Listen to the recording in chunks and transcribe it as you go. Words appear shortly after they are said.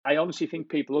I honestly think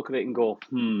people look at it and go,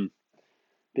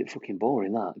 bit fucking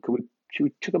boring that. Should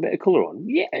we chuck a bit of colour on?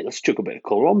 Yeah, let's chuck a bit of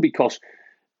colour on because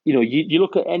you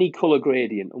look at any colour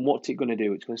gradient and what's it going to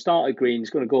do? It's going to start at green, it's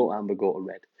going to go to amber, go to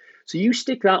red. So you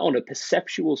stick that on a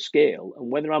perceptual scale,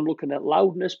 and whether I'm looking at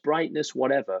loudness, brightness,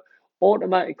 whatever,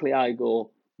 automatically I go,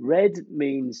 red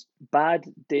means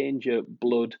bad, danger,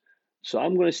 blood. So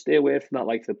I'm going to stay away from that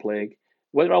like the plague,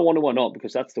 whether I want to or not,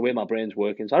 because that's the way my brain's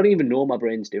working. So I don't even know my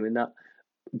brain's doing that.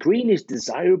 Green is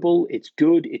desirable, it's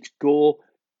good, it's go.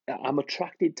 I'm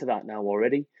attracted to that now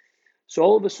already. So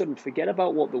all of a sudden, forget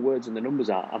about what the words and the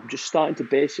numbers are. I'm just starting to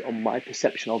base it on my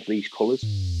perception of these colours.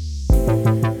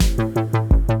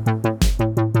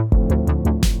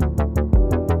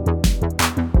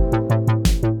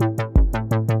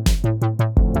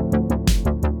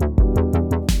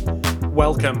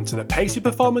 Welcome to the Pacey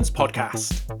Performance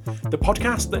Podcast, the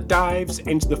podcast that dives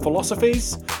into the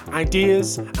philosophies,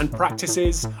 ideas, and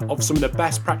practices of some of the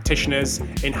best practitioners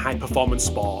in high-performance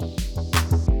sport.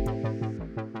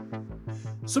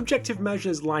 Subjective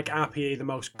measures like RPE are the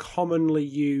most commonly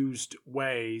used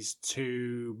ways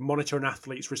to monitor an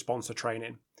athlete's response to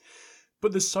training.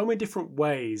 But there's so many different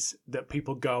ways that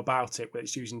people go about it, whether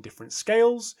it's using different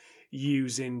scales,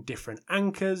 using different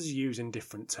anchors, using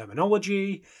different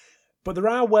terminology. But there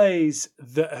are ways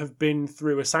that have been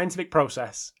through a scientific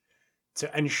process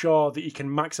to ensure that you can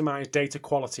maximize data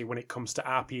quality when it comes to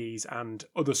RPEs and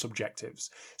other subjectives.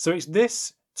 So it's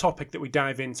this topic that we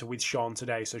dive into with Sean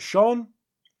today. So Sean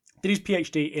did his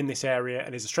PhD in this area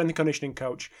and is a strength and conditioning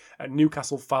coach at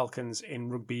Newcastle Falcons in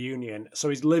rugby union. So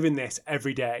he's living this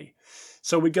every day.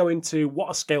 So we go into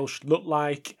what a scale should look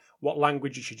like, what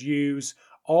language you should use,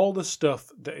 all the stuff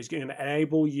that is going to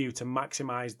enable you to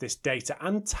maximize this data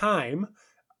and time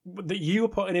that you are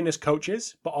putting in as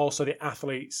coaches, but also the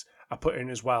athletes are putting in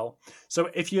as well.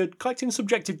 So if you're collecting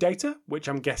subjective data, which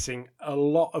I'm guessing a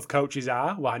lot of coaches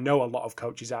are, well, I know a lot of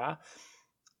coaches are,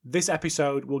 this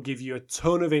episode will give you a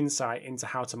ton of insight into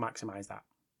how to maximize that.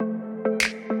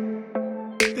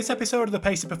 This episode of the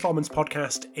Pacey Performance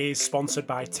Podcast is sponsored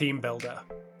by TeamBuildr.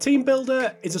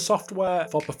 TeamBuildr is a software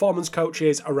for performance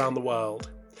coaches around the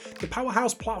world. The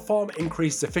Powerhouse platform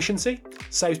increases efficiency,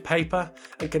 saves paper,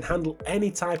 and can handle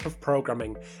any type of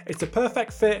programming. It's the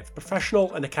perfect fit for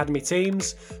professional and academy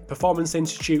teams, performance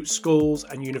institutes, schools,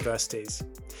 and universities.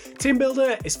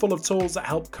 TeamBuildr is full of tools that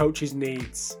help coaches'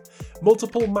 needs.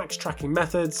 Multiple max tracking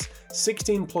methods,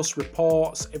 16 plus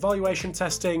reports, evaluation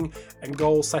testing, and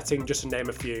goal setting, just to name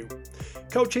a few.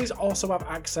 Coaches also have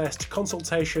access to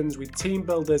consultations with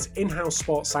TeamBuildr's in-house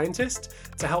sports scientist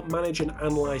to help manage and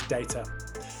analyze data.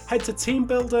 Head to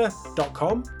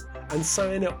teambuildr.com and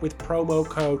sign up with promo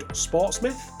code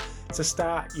SPORTSMITH to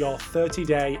start your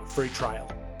 30-day free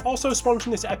trial. Also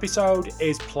sponsoring this episode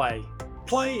is Play.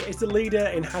 Play is the leader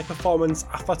in high-performance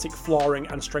athletic flooring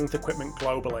and strength equipment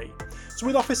globally. So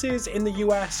with offices in the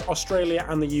US, Australia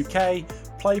and the UK,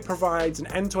 Play provides an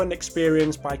end-to-end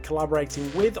experience by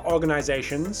collaborating with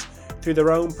organisations through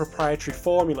their own proprietary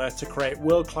formula to create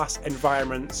world-class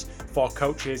environments for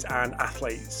coaches and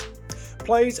athletes.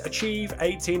 Play's Achieve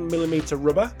 18mm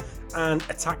rubber and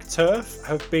Attack Turf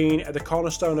have been at the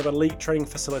cornerstone of elite training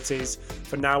facilities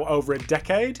for now over a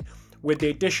decade, with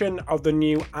the addition of the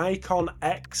new Icon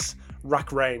X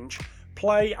rack range.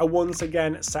 Play are once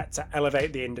again set to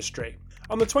elevate the industry.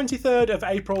 On the 23rd of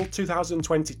April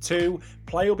 2022,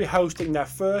 Play will be hosting their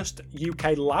first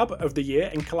UK Lab of the year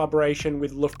in collaboration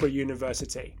with Loughborough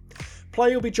University.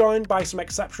 Play will be joined by some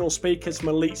exceptional speakers from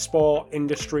elite sport,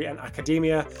 industry and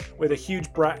academia with a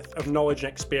huge breadth of knowledge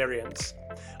and experience.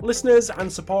 Listeners and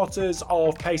supporters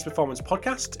of Pace Performance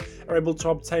Podcast are able to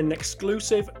obtain an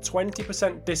exclusive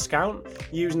 20% discount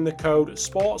using the code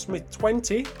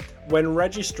SPORTSMITH20 when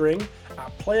registering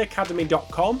at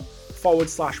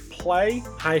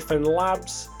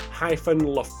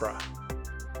playacademy.com/play-labs-Loughborough.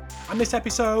 And this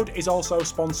episode is also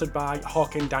sponsored by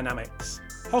Hawkin Dynamics.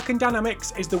 Hawkin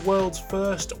Dynamics is the world's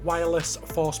first wireless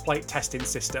force plate testing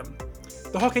system.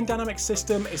 The Hawkin Dynamics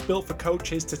system is built for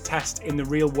coaches to test in the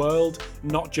real world,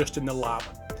 not just in the lab.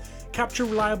 Capture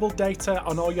reliable data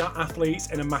on all your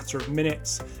athletes in a matter of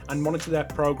minutes and monitor their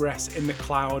progress in the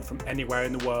cloud from anywhere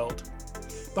in the world.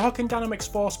 The Hawkin Dynamics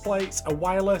force plates are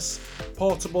wireless,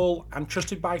 portable, and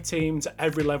trusted by teams at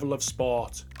every level of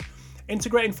sport.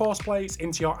 Integrating force plates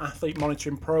into your athlete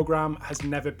monitoring program has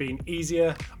never been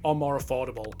easier or more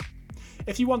affordable.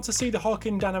 If you want to see the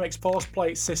Hawkin Dynamics force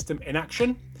plate system in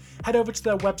action, head over to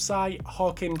their website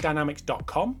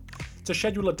hawkindynamics.com to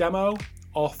schedule a demo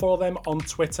or follow them on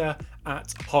Twitter at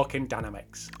Hawkin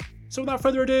Dynamics. So without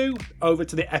further ado, over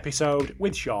to the episode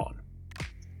with Sean.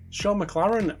 Sean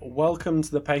McLaren, welcome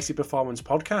to the Pacey Performance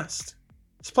Podcast.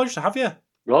 It's a pleasure to have you.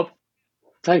 Rob,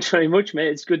 thanks very much, mate.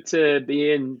 It's good to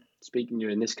be in speaking to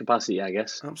you in this capacity, I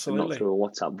guess. Absolutely. And not through a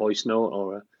WhatsApp voice note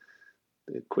or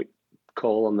a quick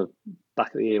call on the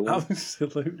back of the ear.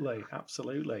 Absolutely.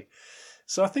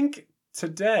 So I think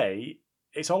today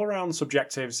it's all around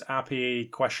subjectives,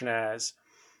 RPE, questionnaires,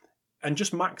 and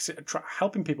just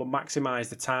helping people maximise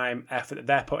the time, effort that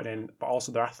they're putting in, but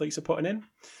also their athletes are putting in.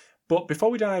 But before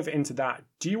we dive into that,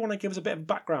 do you want to give us a bit of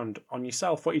background on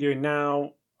yourself, what you're doing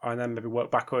now, and then maybe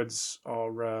work backwards,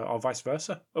 or vice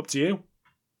versa? Up to you.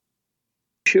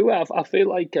 Sure. I feel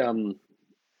like I'm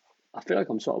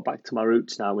sort of back to my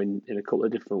roots now in a couple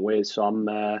of different ways. So I'm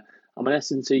an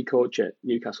S&C coach at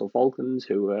Newcastle Falcons,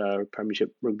 who are a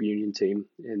Premiership rugby union team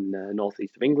in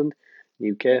northeast of England,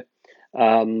 UK.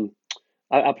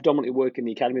 I predominantly work in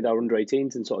the academy with our under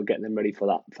 18s and sort of getting them ready for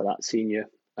that senior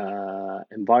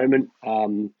environment.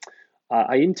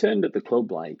 I interned at the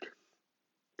club like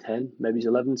 10, maybe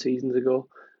 11 seasons ago.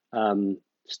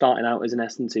 Starting out as an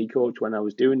S&C coach when I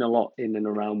was doing a lot in and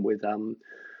around with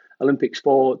Olympic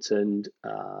sports and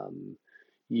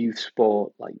youth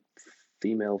sport like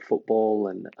female football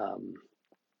and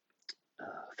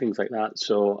things like that.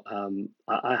 So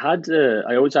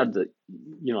I always had the,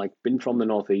 like been from the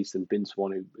Northeast and been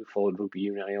someone who followed rugby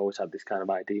union. I always had this kind of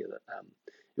idea that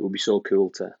it would be so cool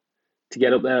to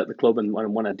get up there at the club. And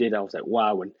when I did, I was like,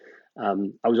 wow. And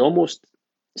I was almost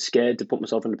scared to put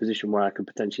myself in a position where I could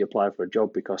potentially apply for a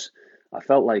job because I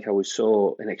felt like I was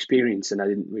so inexperienced and I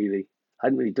hadn't really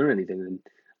done anything.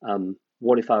 And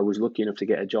what if I was lucky enough to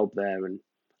get a job there? And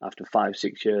after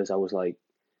 5-6 years, I was like,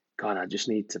 God, I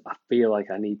feel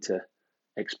like I need to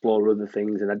explore other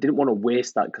things. And I didn't want to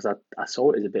waste that because I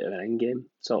saw it as a bit of an end game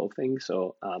sort of thing.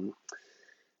 So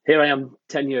here I am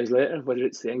 10 years later, whether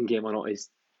it's the end game or not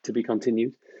is to be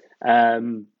continued.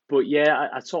 But yeah,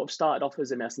 I sort of started off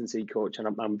as an S&C coach and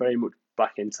I'm very much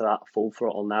back into that full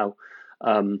throttle now.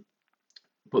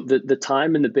 But the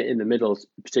time and the bit in the middle,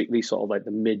 particularly sort of like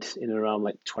the mid in and around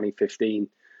like 2015,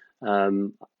 I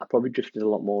probably drifted a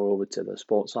lot more over to the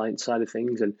sports science side of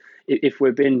things. And if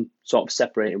we've been sort of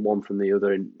separating one from the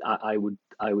other, and I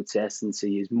would say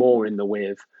S&C is more in the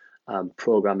way of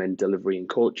programming, delivery, and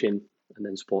coaching, and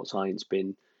then sports science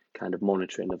being kind of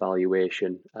monitoring,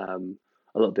 evaluation, a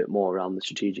little bit more around the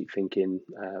strategic thinking,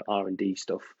 R&D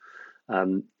stuff.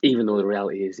 Even though the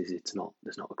reality is there's not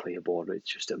a clear border.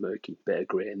 It's just a murky bit of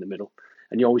grey in the middle,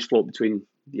 and you always float between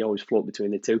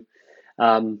the two.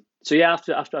 So yeah,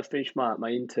 after I finished my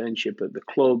internship at the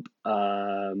club,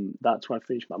 that's when I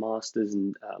finished my masters,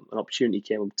 and an opportunity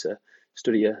came up to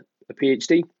study a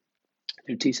PhD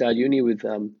through Teesside Uni with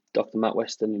Dr. Matt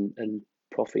Weston and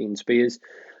Prof. Ian Spears.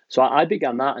 So I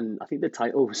began that, and I think the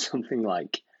title was something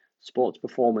like Sports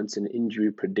Performance and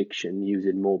Injury Prediction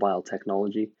Using Mobile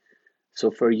Technology. So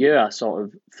for a year, I sort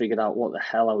of figured out what the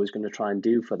hell I was going to try and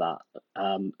do for that,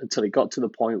 until it got to the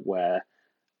point where,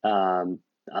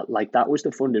 like that was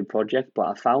the funded project, but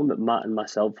I found that Matt and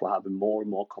myself were having more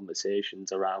and more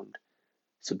conversations around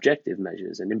subjective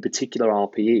measures, and in particular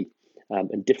RPE,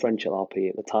 and differential RPE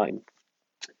at the time.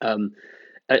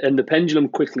 And the pendulum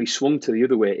quickly swung to the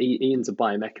other way. Ian's a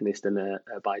biomechanist and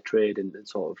by trade and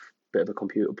sort of bit of a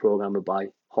computer programmer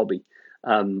by hobby.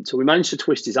 So we managed to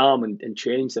twist his arm and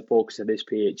change the focus of this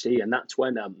PhD. And that's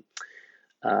when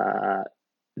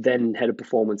then head of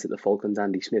performance at the Falcons,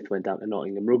 Andy Smith, went down to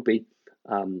Nottingham Rugby.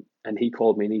 And he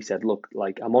called me and he said, look,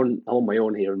 like I'm on my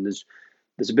own here, and there's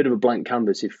a bit of a blank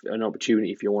canvas, if an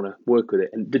opportunity if you want to work with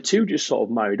it. And the two just sort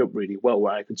of married up really well,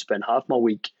 where I could spend half my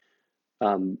week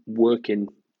working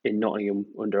in Nottingham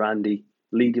under Andy,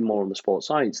 leading more on the sports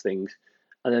science things,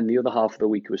 and then the other half of the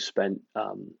week was spent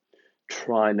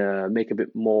trying to make a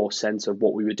bit more sense of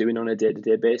what we were doing on a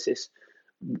day-to-day basis,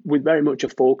 with very much a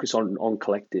focus on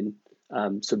collecting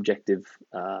subjective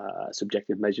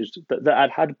measures that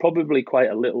I'd had probably quite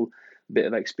a little bit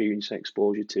of experience and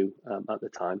exposure to at the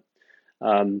time.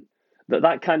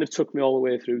 That kind of took me all the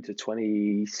way through to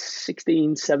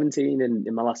 2016, 17, and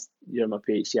in my last year of my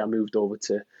PhD, I moved over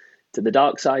to the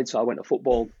dark side. So I went to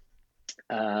football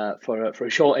for a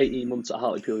short 18 months at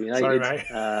Hartlepool United.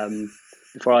 Sorry,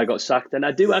 before I got sacked. And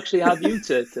I do actually have you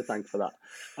to thank for that.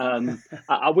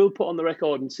 I will put on the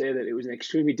record and say that it was an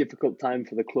extremely difficult time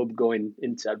for the club going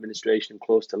into administration,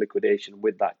 close to liquidation.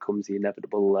 With that comes the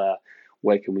inevitable,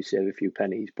 where can we save a few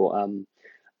pennies? But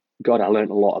God, I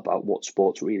learned a lot about what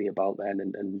sport's really about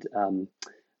then, and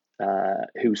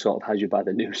who sort of has you by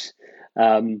the noose.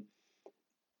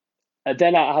 And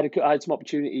then I had some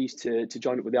opportunities to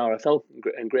join up with the RFL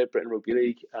and Great Britain Rugby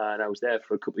League, and I was there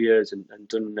for a couple of years and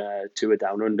done tour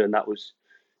down under, and that was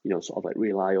sort of like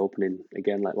real eye opening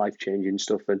again, like life changing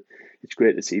stuff. And it's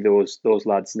great to see those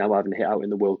lads now having hit out in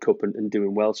the World Cup and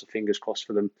doing well. So fingers crossed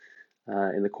for them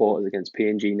in the quarters against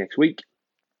PNG next week.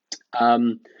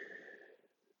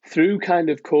 Through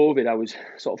kind of COVID, I was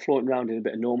sort of floating around in a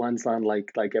bit of no man's land,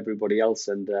 like everybody else,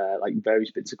 and like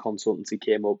various bits of consultancy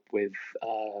came up with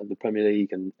the Premier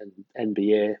League and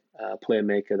NBA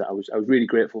Playmaker that I was really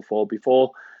grateful for.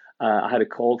 Before I had a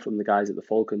call from the guys at the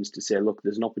Falcons to say, look,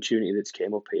 there's an opportunity that's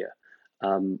came up here.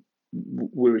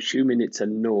 We're assuming it's a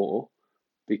no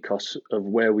because of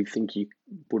where we think you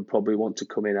would probably want to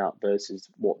come in at versus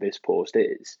what this post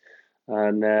is.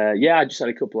 And I just had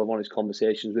a couple of honest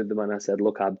conversations with them, and I said,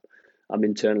 look, I'm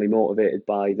internally motivated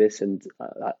by this, and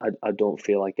I don't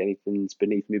feel like anything's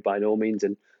beneath me by no means.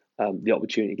 And the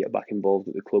opportunity to get back involved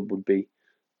at the club would be,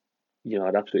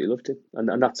 I'd absolutely love to.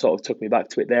 And that sort of took me back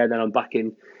to it there. Then I'm back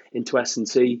into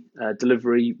S&C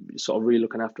delivery, sort of really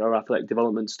looking after our athletic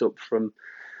development stuff from.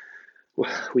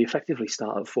 We effectively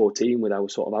start at 14 with our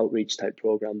sort of outreach type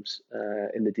programs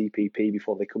in the DPP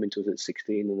before they come into us at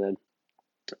 16, and then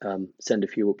send a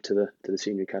few up to the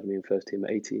senior academy and first team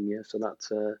at 18 years. So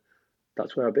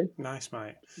that's where I've been. Nice,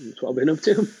 mate. That's what I've been up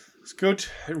to. It's good.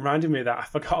 It reminded me that I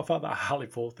forgot about that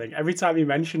Hartlepool thing. Every time you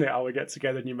mention it, I would get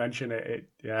together and you mention it.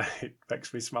 It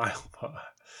makes me smile. But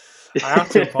I have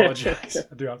to apologise.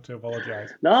 I do have to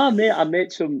apologise. No, mate, I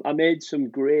made some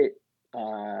great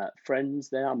friends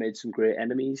there. I made some great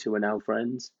enemies who are now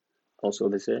friends. Also,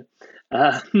 they say.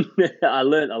 I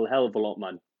learned a hell of a lot,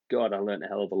 man. God, I learned a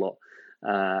hell of a lot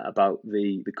about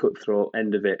the cutthroat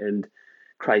end of it. And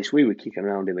Christ, we were kicking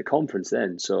around in the conference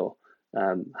then. So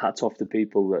hats off to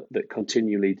people that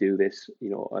continually do this,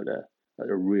 at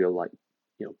a real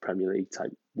Premier League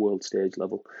type world stage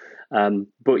level.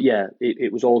 But yeah,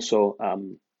 it was also a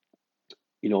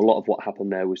lot of what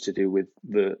happened there was to do with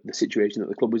the situation that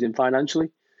the club was in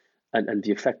financially, and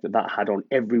the effect that had on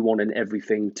everyone and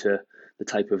everything, to the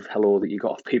type of hello that you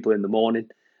got off people in the morning.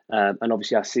 And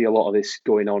obviously, I see a lot of this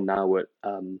going on now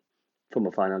from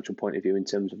a financial point of view in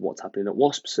terms of what's happening at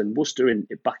Wasps and Worcester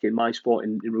back in my sport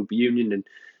in rugby union,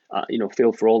 and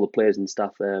feel for all the players and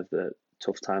staff there, the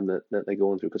tough time that they're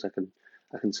going through, because I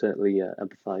can certainly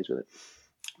empathise with it.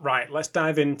 Right, let's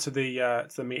dive into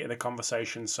the meat of the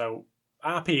conversation. So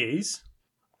RPEs.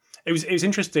 It was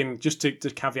interesting, just to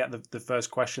caveat the first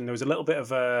question. There was a little bit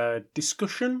of a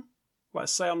discussion,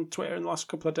 let's say, on Twitter in the last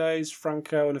couple of days.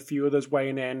 Franco and a few others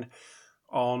weighing in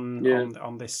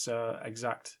on this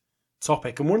exact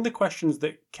topic. And one of the questions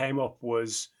that came up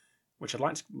was, which I'd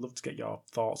love to get your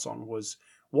thoughts on, was,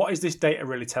 what is this data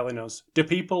really telling us? Do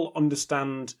people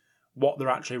understand what they're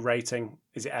actually rating?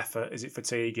 Is it effort? Is it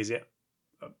fatigue? Is it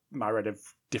a myriad of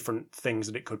different things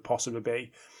that it could possibly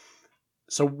be?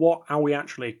 So what are we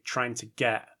actually trying to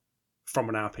get from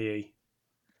an RPE?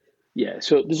 Yeah,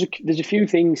 so there's a few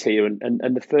things here,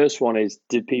 and the first one is,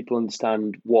 did people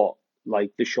understand what?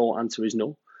 Like, the short answer is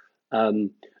no.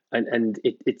 And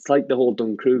it's like the whole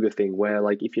Dunn-Kruger thing, where,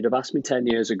 like, if you'd have asked me 10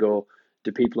 years ago,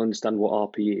 do people understand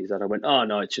what RPE is? And I went, oh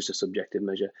no, it's just a subjective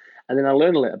measure. And then I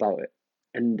learned a little about it.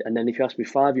 And then if you asked me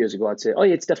 5 years ago, I'd say, oh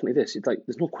yeah, it's definitely this. It's like,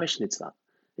 there's no question it's that.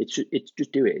 It's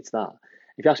just do it, it's that.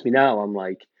 If you ask me now, I'm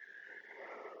like,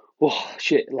 oh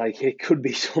shit, like, it could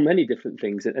be so many different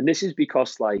things. And this is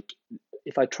because, like,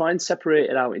 if I try and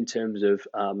separate it out in terms of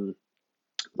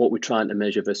what we're trying to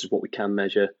measure versus what we can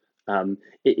measure,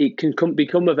 it can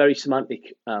become a very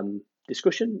semantic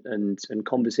discussion and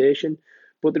conversation.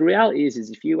 But the reality is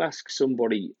if you ask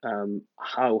somebody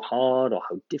how hard or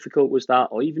how difficult was that,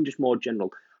 or even just more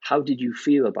general, how did you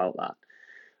feel about that?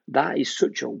 That is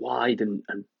such a wide and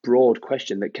broad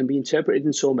question that can be interpreted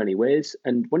in so many ways.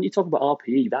 And when you talk about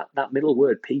RPE, that middle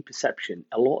word, P, perception,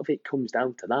 a lot of it comes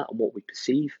down to that and what we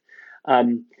perceive.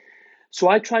 So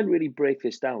I try and really break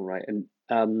this down, right?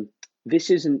 And this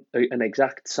isn't an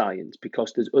exact science,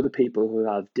 because there's other people who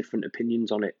have different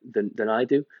opinions on it than I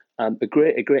do. A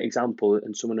great example,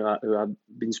 and someone who I've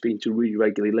been speaking to really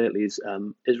regularly lately, is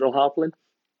Israel Harpelin.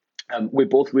 We're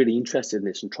both really interested in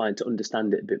this and trying to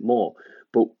understand it a bit more,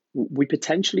 but we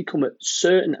potentially come at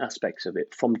certain aspects of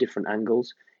it from different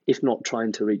angles, if not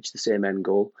trying to reach the same end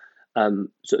goal.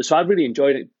 So I've really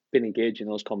enjoyed it, been engaged in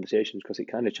those conversations, because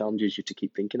it kind of challenges you to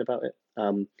keep thinking about it.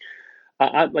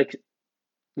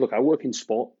 Look, I work in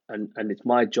sport, and it's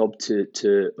my job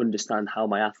to understand how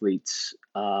my athletes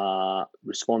are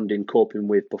responding, coping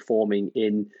with, performing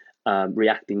in,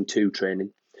 reacting to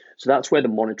training. So that's where the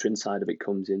monitoring side of it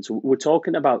comes in. So we're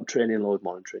talking about training load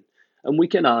monitoring, and we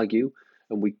can argue,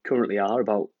 and we currently are,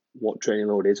 about what training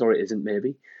load is or it isn't,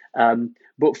 maybe.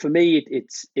 But for me,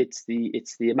 it's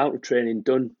the amount of training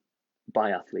done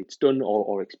by athletes, done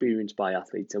or experienced by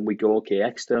athletes, and we go, okay,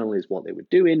 external is what they were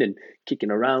doing and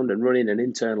kicking around and running, and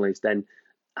internal is then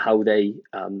how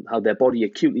their body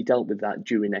acutely dealt with that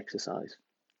during exercise.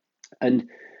 And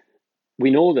we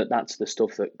know that that's the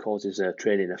stuff that causes a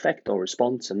training effect or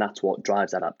response, and that's what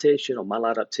drives adaptation or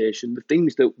maladaptation, the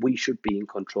things that we should be in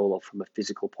control of from a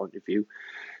physical point of view.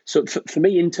 So for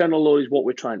me, internal load is what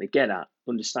we're trying to get at,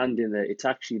 understanding that it's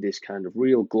actually this kind of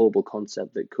real global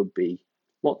concept that could be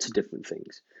lots of different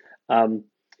things. And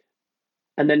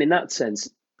then in that sense,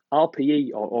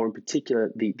 RPE, or in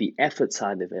particular the effort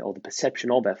side of it, or the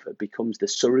perception of effort, becomes the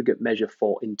surrogate measure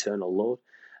for internal load.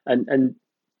 And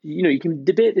you can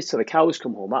debate this till the cows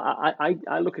come home.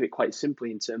 I look at it quite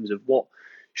simply in terms of what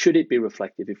should it be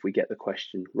reflective if we get the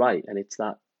question right, and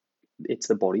it's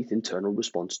the body's internal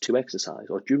response to exercise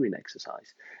or during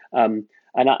exercise. And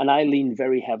I lean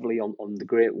very heavily on the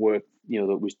great work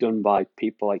that was done by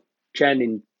people like Chen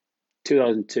in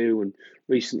 2002 and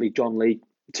recently John Lee,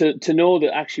 to know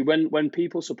that actually when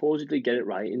people supposedly get it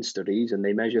right in studies and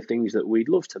they measure things that we'd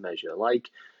love to measure, like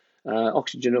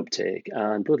oxygen uptake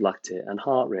and blood lactate and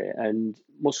heart rate and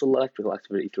muscle electrical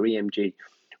activity through EMG,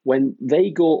 when they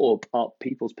go up,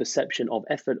 people's perception of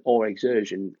effort or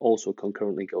exertion also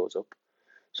concurrently goes up.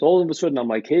 So all of a sudden, I'm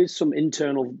like, here's some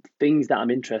internal things that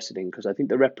I'm interested in, because I think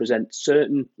they represent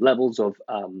certain levels of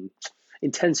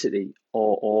intensity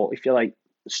or if you like,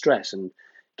 stress. And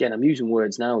again, I'm using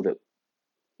words now that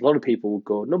a lot of people will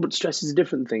go, no, but stress is a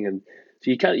different thing. And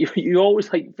so you always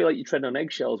feel like you're treading on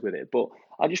eggshells with it. But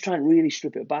I just try and really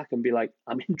strip it back and be like,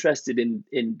 I'm interested in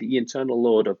the internal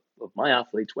load of my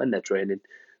athletes when they're training.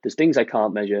 There's things I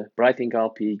can't measure, but I think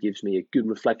RPE gives me a good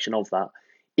reflection of that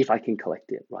if I can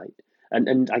collect it right.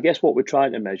 And I guess what we're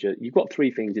trying to measure, you've got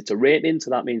three things. It's a rating,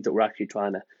 so that means that we're actually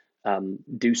trying to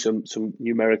do some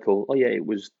numerical. Oh yeah, it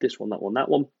was this one, that one, that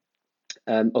one.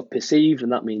 Of perceived,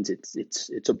 and that means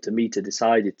it's up to me to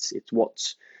decide. It's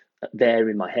what's there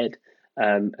in my head,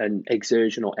 and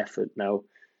exertion or effort. Now,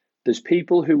 there's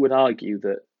people who would argue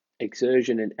that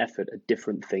exertion and effort are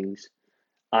different things.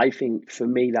 I think for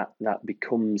me that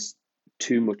becomes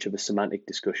too much of a semantic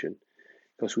discussion,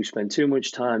 because we spend too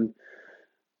much time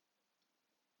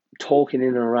talking in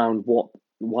and around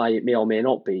why it may or may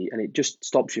not be, and it just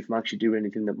stops you from actually doing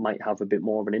anything that might have a bit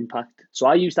more of an impact. So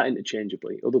I use that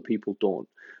interchangeably. Other people don't,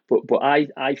 but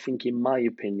I think, in my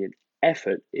opinion,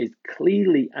 effort is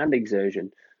clearly, and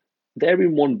exertion, they're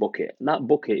in one bucket, and that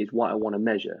bucket is what I want to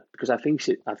measure, because I think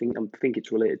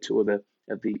it's related to other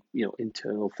of the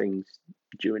internal things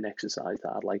during exercise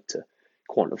that I'd like to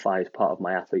quantify as part of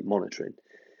my athlete monitoring.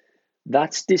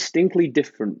 That's distinctly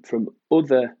different from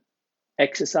other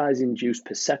exercise-induced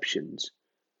perceptions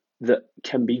that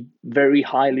can be very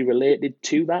highly related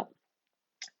to that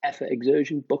effort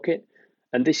exertion bucket.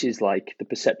 And this is like the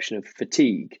perception of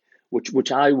fatigue,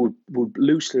 which I would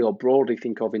loosely or broadly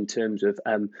think of in terms of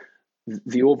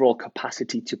the overall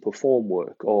capacity to perform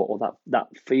work, or that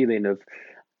feeling of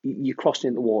you're crossing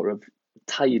into the water of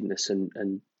tiredness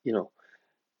and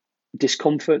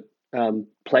discomfort,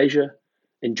 pleasure,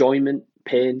 enjoyment,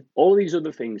 pain, all of these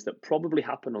other things that probably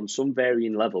happen on some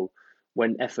varying level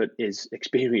when effort is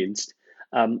experienced.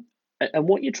 And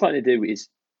what you're trying to do is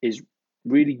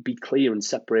really be clear and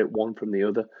separate one from the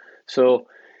other. So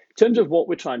in terms of what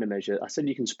we're trying to measure, I said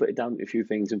you can split it down into a few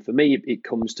things. And for me, it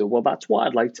comes to, well, that's what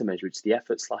I'd like to measure. It's the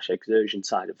effort/exertion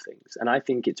side of things. And I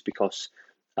think it's because,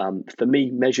 for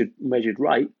me, measured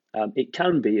right, it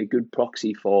can be a good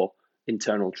proxy for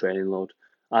internal training load.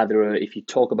 Either if you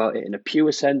talk about it in a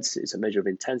pure sense, it's a measure of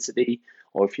intensity,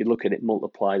 or if you look at it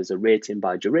multiplied as a rating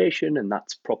by duration, and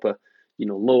that's proper,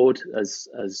 load as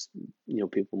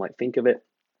people might think of it.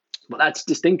 But that's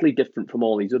distinctly different from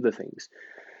all these other things.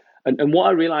 And what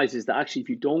I realize is that actually, if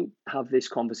you don't have this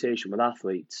conversation with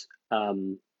athletes,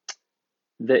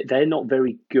 they're not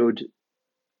very good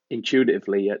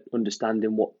intuitively at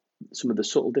understanding what some of the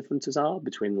subtle differences are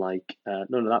between, like,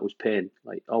 no, that was pain.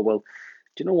 Like, oh, well,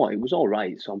 do you know what? It was all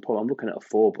right. So I'm looking at a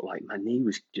 4, but like my knee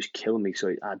was just killing me. So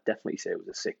I'd definitely say it was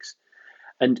a 6.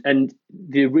 And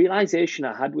the realization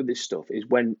I had with this stuff is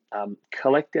when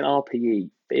collecting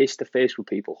RPE face to face with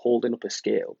people, holding up a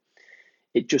scale,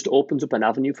 it just opens up an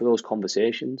avenue for those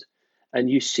conversations. And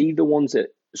you see the ones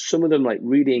that some of them like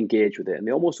really engage with it and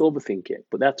they almost overthink it.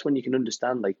 But that's when you can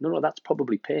understand, like, no, that's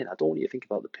probably pain. I don't want you to think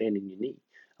about the pain in your knee.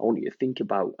 I want you to think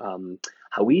about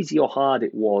how easy or hard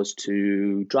it was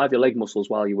to drive your leg muscles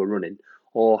while you were running,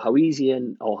 or how easy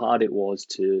or hard it was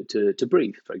to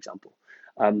breathe, for example.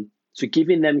 So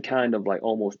giving them kind of like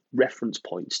almost reference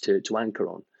points to anchor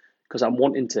on, because I'm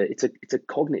wanting to, it's a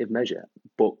cognitive measure,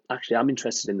 but actually I'm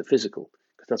interested in the physical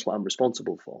because that's what I'm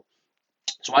responsible for.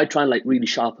 So I try and like really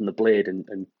sharpen the blade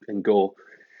and go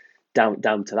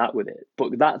down to that with it.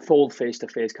 But that full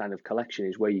face-to-face kind of collection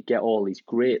is where you get all these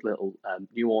great little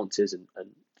nuances and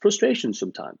frustrations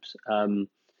sometimes.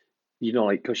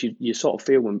 Like, because you sort of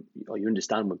feel or you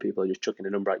understand when people are just chucking a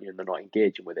number at you and they're not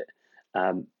engaging with it.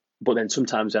 But then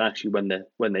sometimes they're actually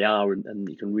when they are, and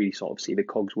you can really sort of see the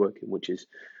cogs working, which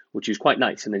is quite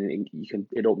nice. And then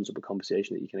it opens up a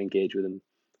conversation that you can engage with them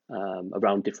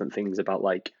around different things about,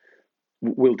 like,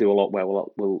 we'll do a lot where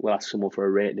we'll ask someone for a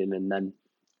rating, and then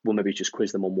we'll maybe just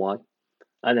quiz them on why,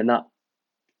 and then that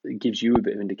gives you a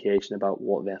bit of indication about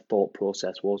what their thought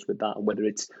process was with that, and whether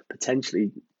it's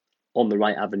potentially on the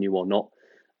right avenue or not.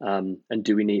 And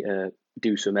do we need to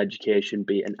do some education,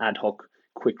 be it an ad hoc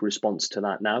quick response to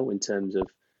that now, in terms of,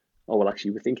 oh, well,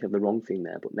 actually, we're thinking of the wrong thing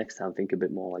there, but next time think a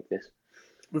bit more like this.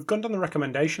 We've gone down the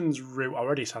recommendations route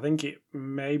already, so I think it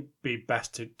may be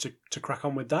best to crack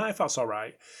on with that, if that's all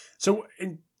right. So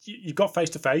you've got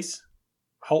face-to-face,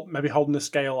 maybe holding the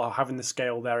scale or having the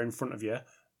scale there in front of you.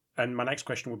 And my next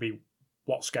question would be,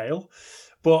 what scale?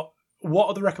 But what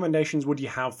other recommendations would you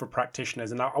have for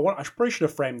practitioners? And I probably should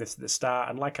have framed this at the start.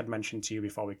 And like I'd mentioned to you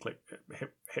before we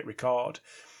hit record,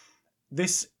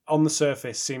 this on the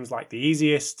surface seems like the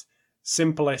easiest,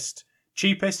 simplest,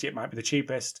 cheapest. It might be the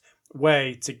cheapest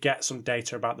way to get some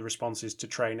data about the responses to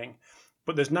training.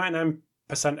 But there's 99%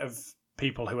 of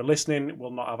people who are listening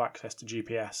will not have access to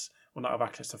GPS, will not have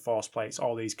access to force plates,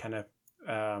 all these kind of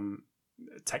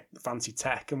fancy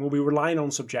tech, and we'll be relying on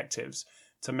subjectives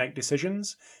to make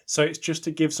decisions. So it's just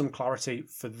to give some clarity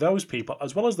for those people,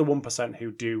 as well as the 1%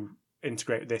 who do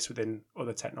integrate this within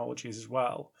other technologies as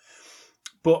well.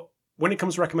 But when it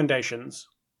comes to recommendations,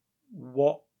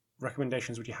 what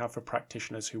recommendations would you have for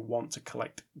practitioners who want to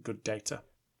collect good data?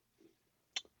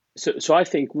 So I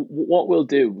think what we'll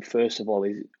do, first of all,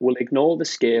 is we'll ignore the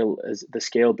scale as the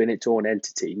scale being its own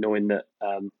entity, knowing that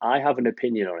I have an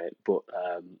opinion on it, but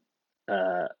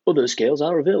other scales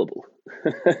are available.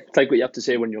 It's like what you have to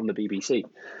say when you're on the BBC.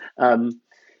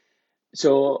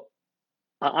 So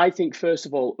I think, first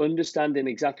of all, understanding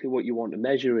exactly what you want to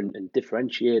measure and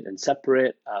differentiate and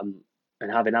separate,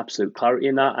 and having absolute clarity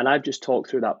in that. And I've just talked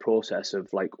through that process of,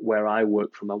 like, where I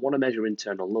work from. I want to measure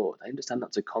internal load. I understand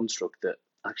that's a construct that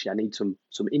actually I need some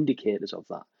indicators of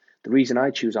that. The reason I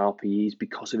choose RPE is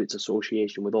because of its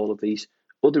association with all of these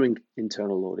other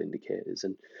internal load indicators.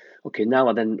 And okay, now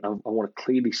I want to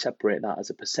clearly separate that as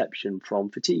a perception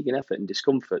from fatigue and effort and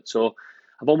discomfort. So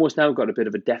I've almost now got a bit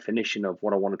of a definition of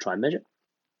what I want to try and measure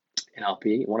in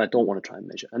RPE and what I don't want to try and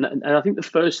measure. And I think the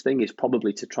first thing is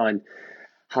probably to try and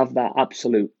have that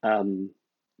absolute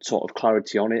sort of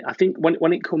clarity on it. I think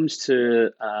when it comes to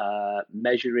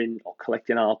measuring or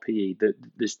collecting RPE,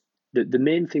 the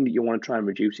main thing that you want to try and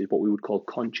reduce is what we would call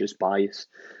conscious bias.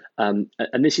 And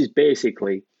this is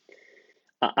basically,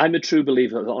 I'm a true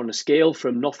believer that on a scale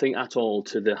from nothing at all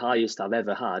to the highest I've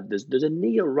ever had, there's a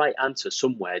near right answer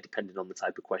somewhere, depending on the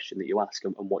type of question that you ask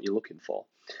and what you're looking for.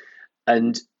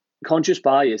 And conscious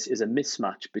bias is a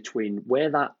mismatch between where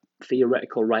that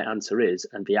theoretical right answer is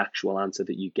and the actual answer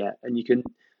that you get. And you can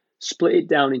split it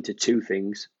down into two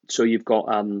things. So you've got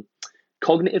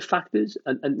cognitive factors,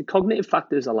 and the cognitive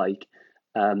factors are like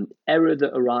error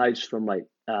that arrives from, like,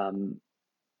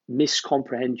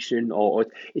 miscomprehension, or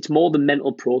it's more the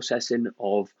mental processing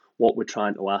of what we're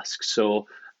trying to ask. So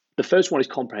the first one is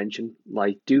comprehension.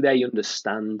 Like, do they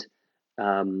understand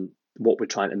what we're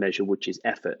trying to measure, which is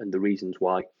effort and the reasons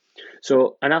why?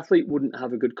 So an athlete wouldn't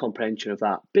have a good comprehension of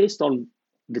that based on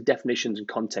the definitions and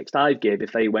context I've gave.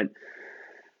 If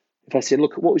I said,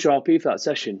 look, what was your RP for that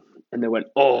session? And they went,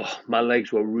 oh, my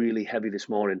legs were really heavy this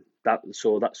morning. That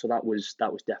was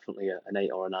definitely an 8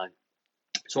 or a 9.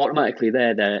 So automatically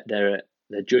they're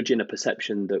judging a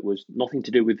perception that was nothing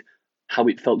to do with how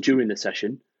it felt during the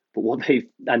session, but what they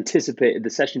anticipated the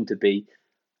session to be.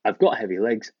 I've got heavy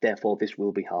legs, therefore this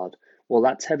will be hard. Well,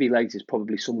 that's heavy legs is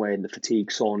probably somewhere in the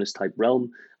fatigue soreness type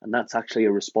realm, and that's actually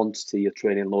a response to your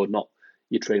training load, not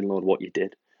your training load, what you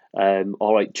did.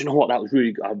 All right, do you know what? That was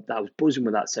really good. I was buzzing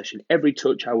with that session. Every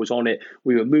touch I was on it.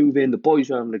 We were moving. The boys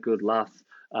were having a good laugh.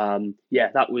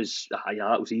 That was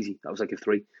easy. That was like a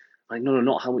 3. Like, no,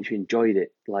 not how much you enjoyed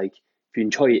it. Like, if you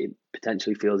enjoy it, it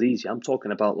potentially feels easy. I'm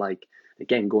talking about, like,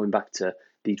 again, going back to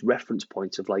these reference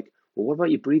points of, like, well, what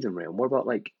about your breathing rate? And what about,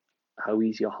 like, how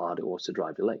easy or hard it was to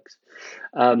drive your legs?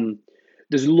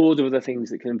 There's loads of other things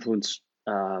that can influence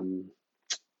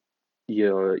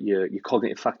your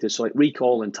cognitive factors. So, like,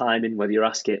 recall and timing, whether you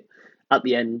ask it at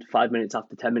the end, 5 minutes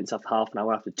after, 10 minutes after, half an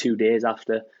hour after, 2 days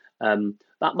after.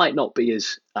 That might not be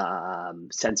as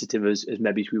sensitive as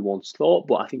maybe we once thought,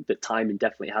 but I think that timing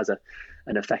definitely has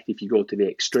an effect if you go to the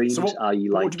extremes. So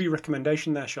what would be your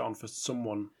recommendation there, Sean, for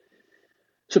someone?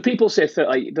 So people say that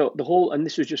like the whole, and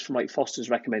this was just from like Foster's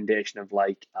recommendation of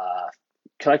like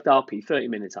collect RP 30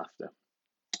 minutes after.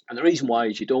 And the reason why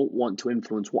is you don't want to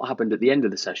influence what happened at the end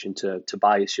of the session to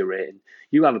bias your rating.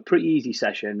 You have a pretty easy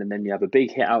session and then you have a big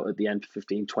hit out at the end for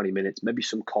 15, 20 minutes, maybe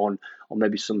some con or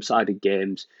maybe some sided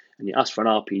games, and you ask for an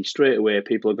RP straight away,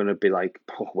 people are going to be like,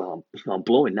 oh, well, I'm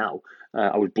blowing now.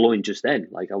 I was blowing just then.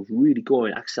 Like I was really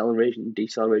going acceleration,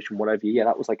 deceleration, whatever. Yeah,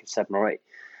 that was like a 7 or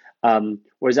 8.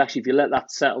 Whereas actually, if you let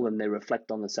that settle and they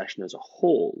reflect on the session as a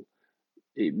whole,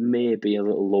 it may be a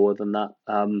little lower than that.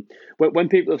 When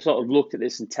people have sort of looked at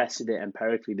this and tested it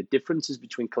empirically, the differences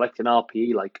between collecting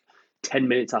RPE like 10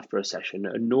 minutes after a session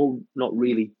are not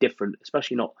really different,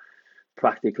 especially not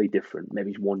practically different.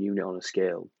 Maybe it's 1 unit on a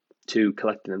scale to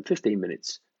collecting them 15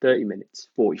 minutes, 30 minutes,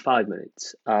 45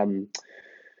 minutes.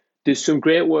 There's some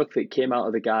great work that came out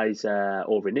of the guys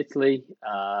over in Italy.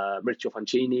 Maurizio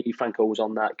Fancini, Franco was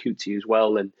on that, Cuzzi as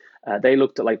well, and they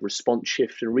looked at like response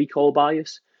shift and recall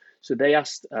bias. So they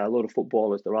asked a lot of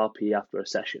footballers their RPE after a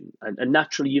session, and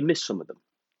naturally you miss some of them.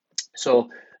 So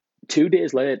 2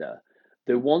 days later,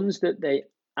 the ones that they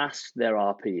asked their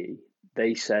RPE,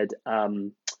 they said,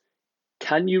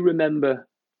 can you remember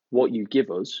what you give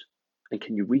us, and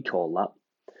can you recall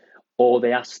that? Or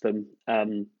they asked them,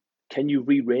 can you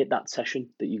re-rate that session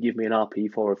that you give me an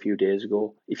RP for a few days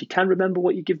ago? If you can remember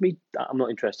what you give me, I'm not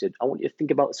interested. I want you to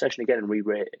think about the session again and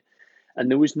re-rate it. And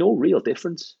there was no real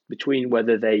difference between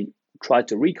whether they tried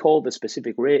to recall the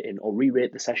specific rating or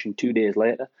re-rate the session 2 days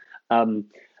later.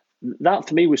 That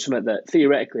for me was something that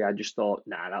theoretically I just thought,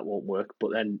 nah, that won't work.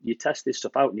 But then you test this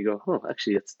stuff out and you go, oh,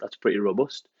 actually, that's pretty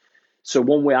robust. So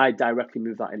one way I directly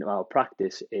move that into our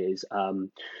practice is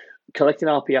collecting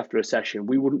RP after a session.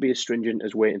 We wouldn't be as stringent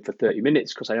as waiting for 30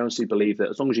 minutes because I honestly believe that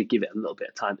as long as you give it a little bit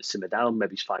of time to simmer down,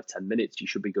 maybe it's 5-10 minutes, you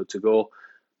should be good to go.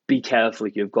 Be careful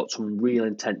if you've got some real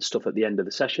intense stuff at the end of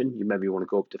the session. You maybe want to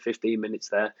go up to 15 minutes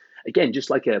there. Again, just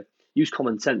like use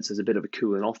common sense as a bit of a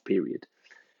cooling off period.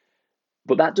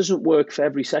 But that doesn't work for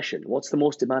every session. What's the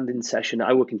most demanding session?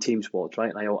 I work in team sports, right?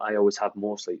 And I always have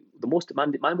mostly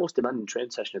my most demanding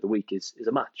training session of the week is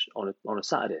a match on a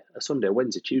Saturday, a Sunday, a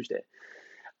Wednesday, Tuesday.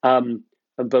 And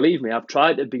believe me, I've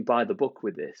tried to be by the book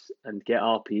with this and get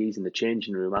RPEs in the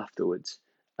changing room afterwards.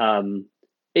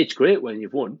 It's great when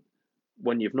you've won.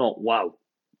 When you've not, wow,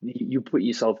 you put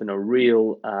yourself in a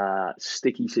real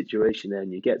sticky situation there,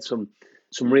 and you get some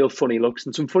real funny looks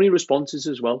and some funny responses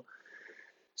as well.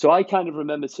 So I kind of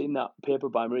remember seeing that paper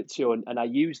by Maurizio, and I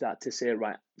used that to say,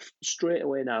 right, straight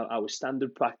away now, our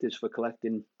standard practice for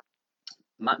collecting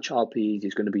match RPEs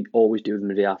is going to be always do them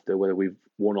the day after, whether we've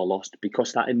won or lost,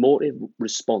 because that emotive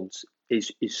response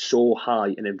is so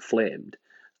high and inflamed.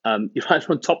 You're either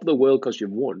on top of the world because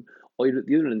you've won, or you're at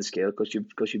the other end of the scale because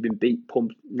you've been beat,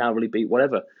 pumped, narrowly beat,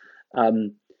 whatever.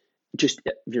 Just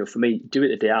for me, do it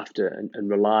the day after and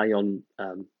rely on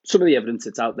some of the evidence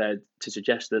that's out there to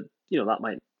suggest that that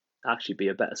might actually be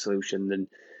a better solution than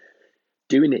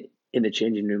doing it in the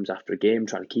changing rooms after a game,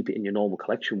 trying to keep it in your normal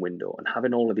collection window and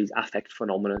having all of these affect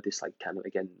phenomena, this like kind of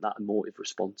again that emotive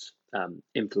response,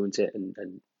 influence it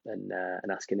and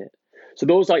asking it. So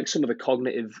those like some of the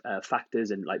cognitive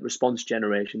factors, and like response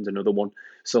generation's another one.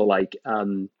 So like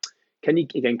can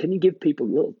you give people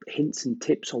little hints and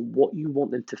tips on what you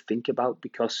want them to think about?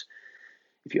 Because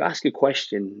if you ask a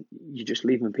question, you're just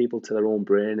leaving people to their own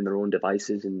brain and their own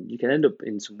devices, and you can end up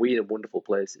in some weird and wonderful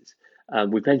places.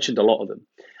 We've mentioned a lot of them.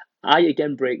 I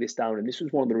again break this down, and this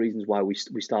was one of the reasons why we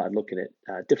started looking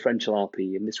at differential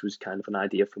RP, and this was kind of an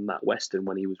idea from Matt Weston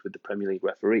when he was with the Premier League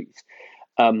referees.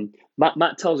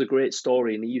 Matt tells a great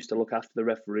story, and he used to look after the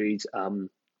referees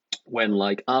when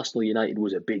like Arsenal United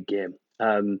was a big game.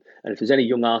 And if there's any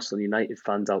young Arsenal United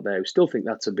fans out there who still think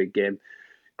that's a big game,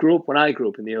 when I grew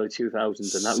up in the early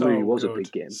 2000s, and that really was a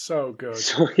big game. So good.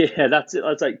 So yeah, that's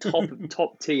like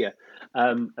top tier.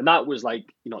 And that was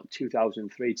like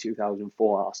 2003,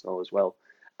 2004 Arsenal as well.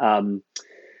 And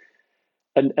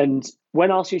when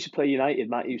Arsenal used to play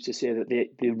United, Matt used to say that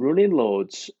the running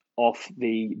loads off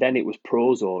then it was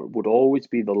Prozone would always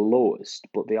be the lowest,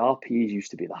 but the RPEs used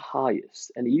to be the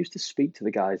highest. And he used to speak to the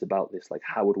guys about this, like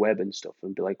Howard Webb and stuff,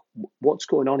 and be like, what's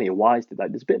going on here? Why is there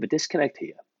there's a bit of a disconnect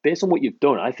here? Based on what you've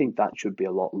done, I think that should be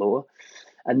a lot lower.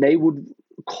 And they would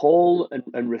call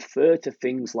and refer to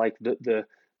things like the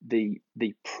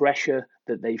pressure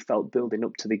that they felt building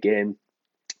up to the game,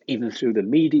 even through the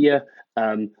media,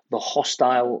 the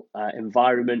hostile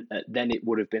environment. Then it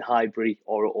would have been Highbury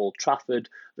or at Old Trafford,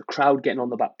 the crowd getting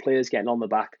on the back, players getting on the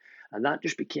back. And that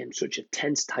just became such a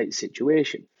tense, tight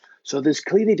situation. So there's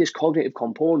clearly this cognitive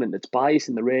component that's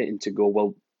biasing the rating to go,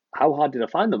 well, how hard did I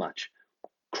find the match?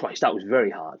 Christ, that was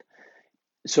very hard.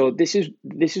 So this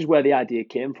is where the idea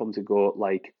came from, to go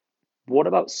like, what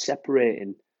about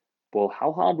separating? Well,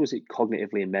 how hard was it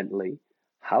cognitively and mentally?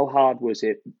 How hard was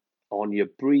it on your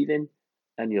breathing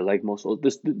and your leg muscles?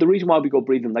 The reason why we go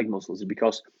breathing and leg muscles is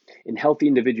because in healthy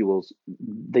individuals,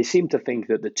 they seem to think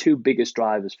that the two biggest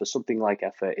drivers for something like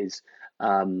effort is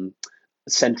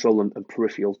central and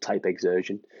peripheral type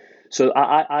exertion. So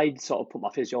I sort of put my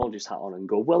physiologist hat on and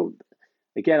go, well,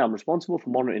 again, I'm responsible for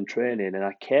monitoring training and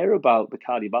I care about the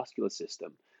cardiovascular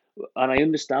system. And I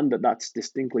understand that that's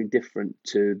distinctly different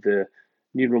to the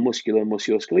neuromuscular and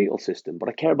musculoskeletal system, but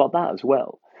I care about that as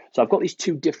well. So I've got these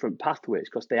two different pathways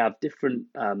because they have different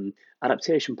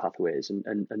adaptation pathways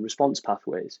and response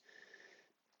pathways,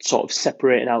 sort of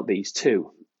separating out these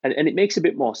two. And it makes a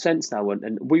bit more sense now.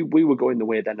 And we were going the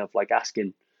way then of like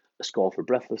asking a score for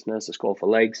breathlessness, a score for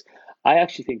legs. I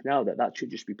actually think now that that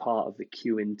should just be part of the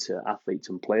cue into athletes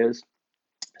and players.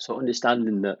 So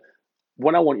understanding that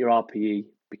when I want your RPE,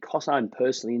 because I'm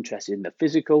personally interested in the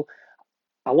physical,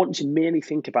 I want you to mainly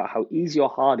think about how easy or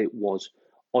hard it was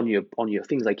on your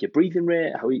things like your breathing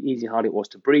rate, how easy or hard it was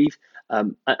to breathe,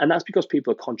 and that's because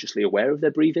people are consciously aware of their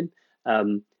breathing.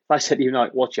 If I said to you,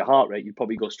 like, what's your heart rate, you'd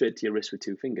probably go straight to your wrist with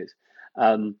two fingers.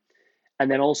 And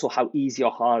then also how easy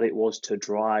or hard it was to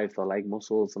drive the leg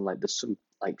muscles, and like there's some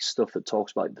like stuff that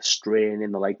talks about like, the strain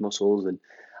in the leg muscles, and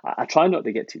I try not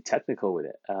to get too technical with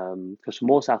it because for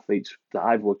most athletes that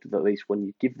I've worked with, at least, when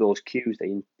you give those cues,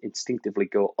 they instinctively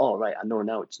go, "Oh, right, I know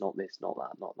now. It's not this, not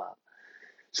that, not that."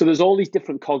 So there's all these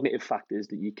different cognitive factors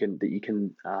that you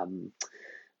can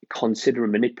consider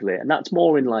and manipulate, and that's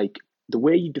more in like the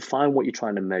way you define what you're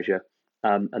trying to measure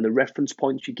and the reference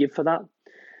points you give for that.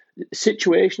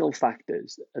 Situational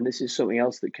factors, and this is something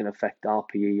else that can affect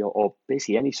RPE or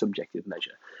basically any subjective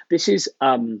measure. This is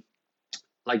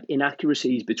like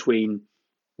inaccuracies between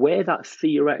where that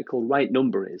theoretical right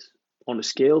number is on a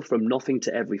scale from nothing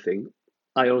to everything.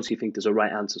 I honestly think there's a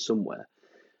right answer somewhere.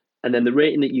 And then the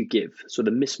rating that you give, so the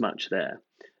mismatch there.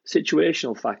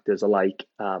 Situational factors are like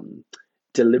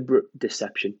deliberate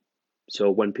deception. So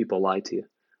when people lie to you,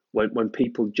 when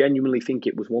people genuinely think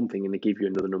it was one thing and they give you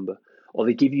another number, or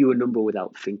they give you a number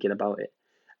without thinking about it.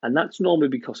 And that's normally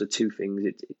because of two things.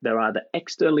 They're either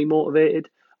externally motivated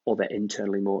or they're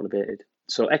internally motivated.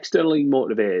 So externally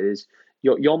motivated is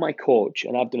you're my coach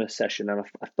and I've done a session and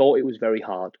I thought it was very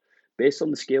hard. Based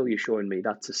on the scale you're showing me,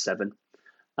 that's a 7.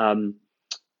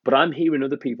 But I'm hearing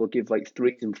other people give like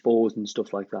 3s and 4s and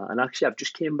stuff like that. And actually, I've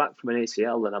just came back from an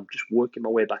ACL and I'm just working my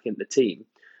way back into the team.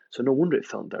 So no wonder it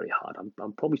felt very hard.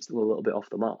 I'm probably still a little bit off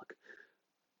the mark.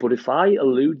 But if I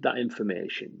elude that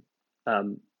information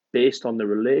based on the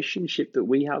relationship that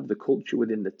we have, the culture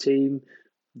within the team,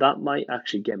 that might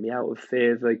actually get me out of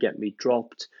favour, get me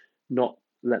dropped, not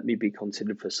let me be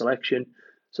considered for selection.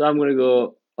 So I'm going to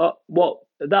go, oh, what?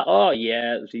 That, oh,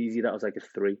 yeah, it was easy. That was like a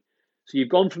 3. So you've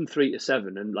gone from 3 to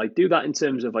 7, and like do that in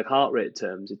terms of like heart rate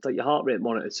terms. It's like your heart rate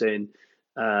monitor saying,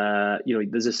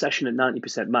 there's a session at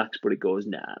 90% max, but it goes,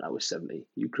 nah, that was 70.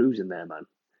 You cruising there, man.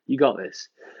 You got this.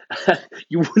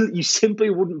 You simply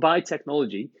wouldn't buy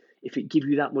technology if it give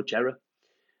you that much error.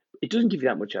 It doesn't give you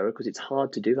that much error because it's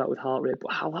hard to do that with heart rate.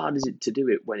 But how hard is it to do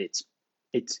it when it's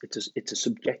a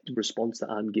subjective response that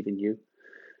I'm giving you?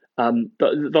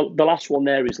 The last one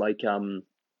there is like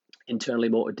internally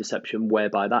motivated deception,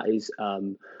 whereby that is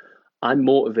I'm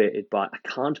motivated by I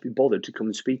can't be bothered to come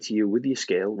and speak to you with your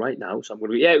scale right now. So I'm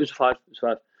going to go, yeah, it was a 5, it was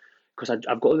 5, because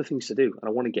I've got other things to do and I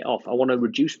want to get off. I want to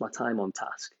reduce my time on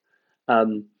task.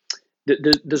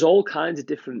 There's all kinds of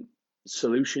different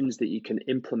solutions that you can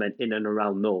implement in and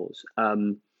around those.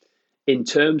 In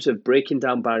terms of breaking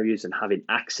down barriers and having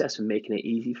access and making it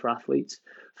easy for athletes,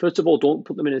 first of all, don't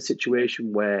put them in a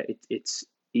situation where it's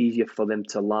easier for them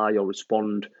to lie or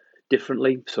respond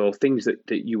differently. So things that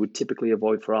you would typically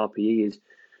avoid for RPE is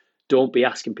don't be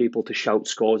asking people to shout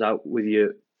scores out with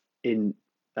you in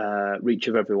reach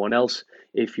of everyone else.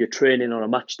 If you're training on a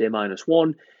match day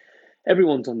 -1,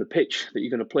 everyone's on the pitch that you're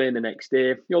going to play in the next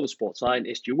day. You're the sports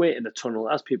scientist. You wait in the tunnel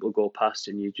as people go past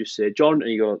and you just say, John,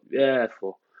 and you go, yeah,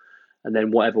 4. And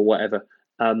then whatever.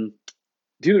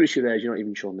 The other issue there is you're not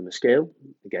even showing them a scale.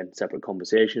 Again, separate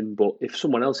conversation. But if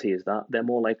someone else hears that, they're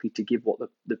more likely to give what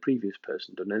the previous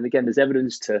person done. And again, there's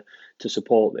evidence to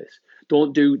support this.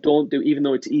 Don't do, even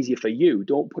though it's easier for you,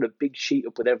 don't put a big sheet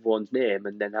up with everyone's name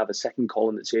and then have a second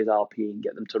column that says RP and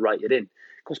get them to write it in.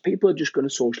 Because people are just going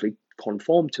to socially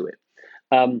conform to it.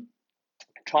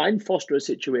 Try and foster a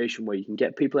situation where you can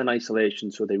get people in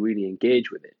isolation so they really engage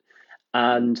with it.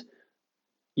 And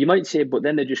you might say, but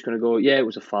then they're just going to go, yeah, it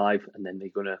was a 5, and then they're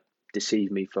going to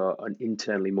deceive me for an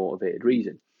internally motivated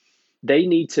reason. They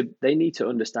need to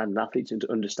understand athletes and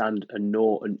to understand and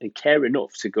know and care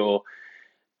enough to go.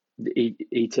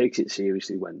 He takes it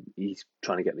seriously when he's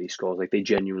trying to get these scores. Like, they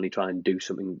genuinely try and do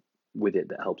something with it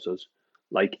that helps us.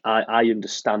 Like, I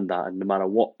understand that, and no matter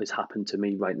what has happened to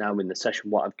me right now in the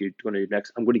session, what I'm going to do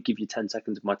next, I'm going to give you 10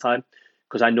 seconds of my time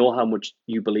because I know how much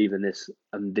you believe in this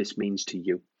and this means to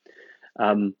you.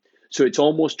 So it's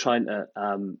almost trying to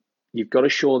you've got to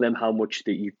show them how much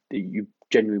that you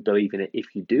genuinely believe in it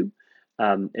if you do,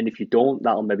 and if you don't,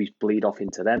 that'll maybe bleed off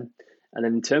into them. And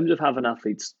then in terms of having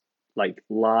athletes like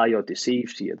lie or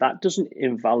deceive to you, that doesn't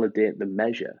invalidate the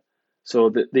measure. So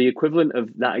the equivalent of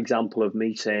that example of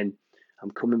me saying,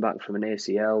 I'm coming back from an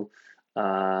ACL,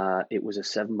 it was a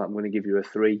 7, but I'm going to give you a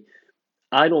 3.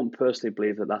 I don't personally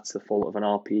believe that that's the fault of an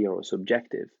RP or a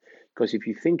subjective, because if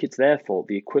you think it's their fault,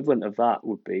 the equivalent of that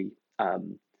would be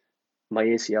my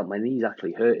ACL, my knee's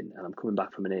actually hurting, and I'm coming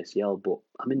back from an ACL, but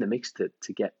I'm in the mix to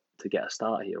get a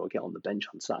start here or get on the bench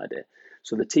on Saturday.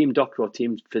 So the team doctor or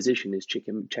team physician is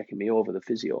checking me over, the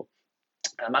physio,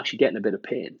 and I'm actually getting a bit of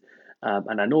pain,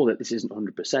 and I know that this isn't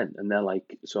 100%. And they're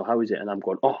like, "So how is it?" And I'm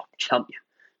going, "Oh, champion,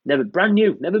 brand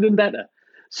new, never been better."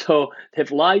 So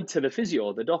they've lied to the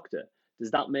physio, the doctor.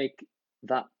 Does that make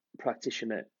that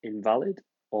practitioner invalid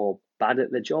or bad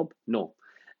at their job? No.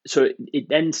 So it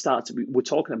then starts, we're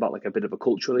talking about like a bit of a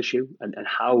cultural issue, and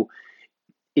how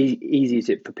easy is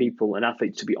it for people and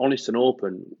athletes to be honest and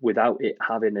open without it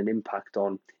having an impact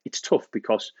on. It's tough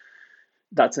because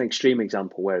that's an extreme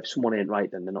example where if someone ain't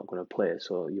right, then they're not going to play.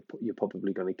 So you're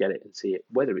probably going to get it and see it,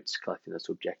 whether it's collecting a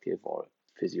subjective or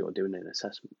a physio or doing an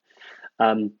assessment.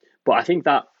 But I think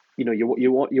that, you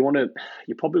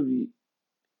probably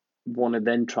want to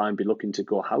then try and be looking to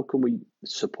go, how can we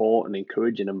support and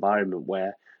encourage an environment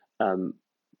where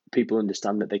people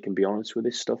understand that they can be honest with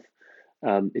this stuff?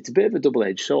 It's a bit of a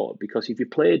double-edged sword, because if you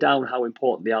play down how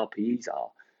important the RPEs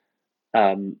are,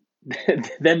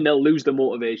 then they'll lose the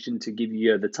motivation to give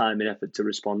you the time and effort to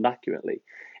respond accurately.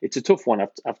 It's a tough one.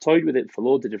 I've toyed with it for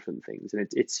loads of different things, and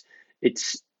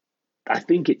it's I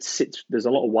think it sits. There's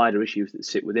a lot of wider issues that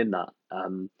sit within that.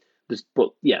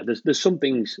 There's some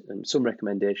things and some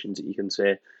recommendations that you can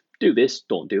say, do this,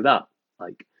 don't do that.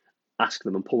 Like, ask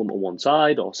them and pull them to one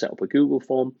side, or set up a Google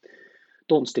form.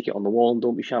 Don't stick it on the wall, and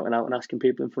don't be shouting out and asking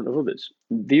people in front of others.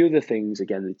 The other things,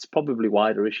 again, it's probably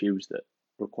wider issues that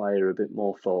require a bit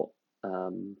more thought,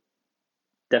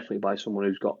 definitely by someone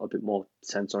who's got a bit more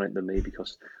sense on it than me,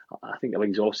 because I think I've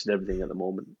exhausted everything at the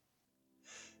moment.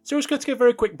 So we're just going to take a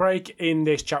very quick break in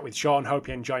this chat with Sean. Hope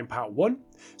you're enjoying part 1.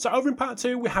 So over in part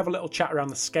 2, we have a little chat around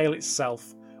the scale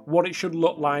itself, what it should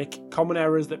look like, common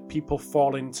errors that people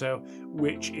fall into,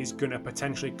 which is going to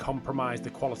potentially compromise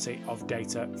the quality of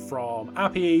data from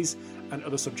RPEs and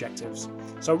other subjectives.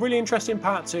 So really interesting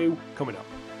part 2 coming up.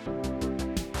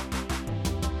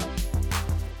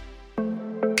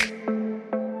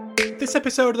 This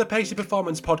episode of the Pacey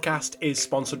Performance Podcast is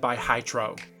sponsored by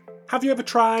Hytro. Have you ever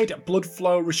tried blood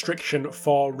flow restriction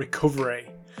for recovery?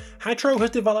 Hytro has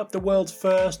developed the world's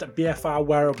first BFR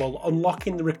wearable,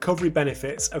 unlocking the recovery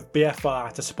benefits of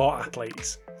BFR to support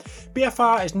athletes.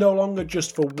 BFR is no longer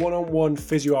just for one-on-one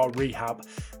physio or rehab.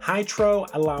 Hytro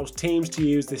allows teams to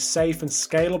use this safe and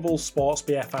scalable sports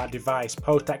BFR device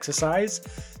post-exercise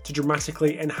to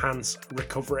dramatically enhance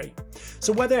recovery.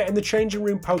 So whether in the changing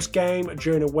room post-game,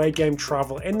 during away game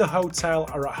travel, in the hotel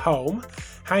or at home,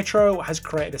 Hytro has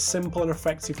created a simple and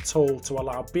effective tool to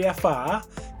allow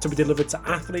BFR to be delivered to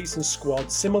athletes and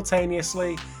squads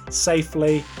simultaneously,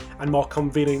 safely, and more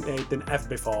conveniently than ever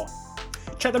before.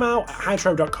 Check them out at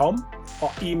hytro.com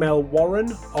or email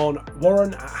Warren on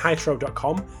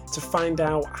warren@hytro.com to find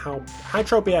out how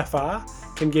Hytro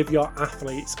BFR can give your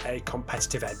athletes a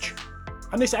competitive edge.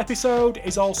 And this episode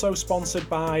is also sponsored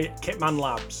by Kitman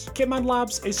Labs. Kitman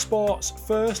Labs is sport's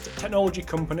first technology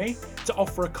company to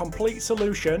offer a complete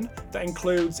solution that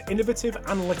includes innovative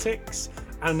analytics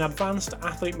and an advanced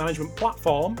athlete management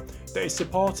platform that is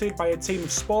supported by a team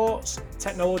of sports,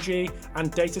 technology, and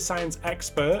data science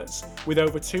experts with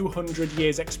over 200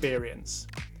 years' experience.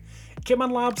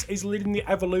 Kitman Labs is leading the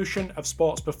evolution of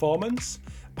sports performance,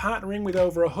 partnering with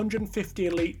over 150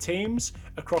 elite teams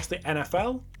across the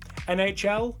NFL,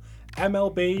 NHL,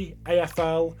 MLB,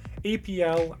 AFL,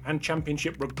 EPL, and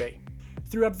Championship Rugby.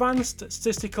 Through advanced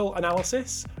statistical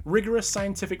analysis, rigorous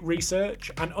scientific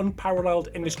research, and unparalleled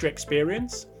industry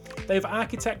experience, they've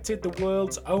architected the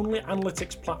world's only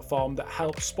analytics platform that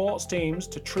helps sports teams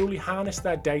to truly harness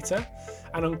their data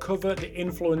and uncover the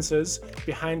influences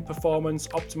behind performance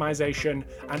optimization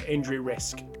and injury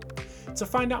risk. To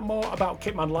find out more about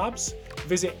Kitman Labs,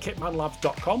 visit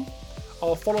kitmanlabs.com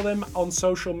or follow them on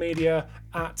social media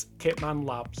at Kitman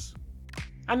Labs.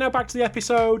 And now back to the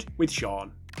episode with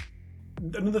Sean.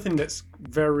 Another thing that's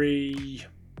very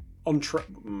on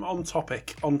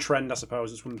topic, on trend, I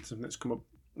suppose, is something that's come up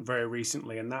very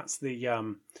recently, and that's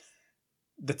the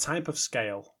type of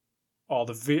scale or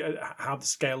how the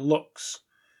scale looks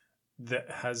that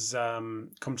has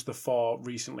come to the fore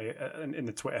recently in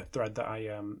the Twitter thread that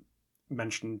I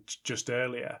mentioned just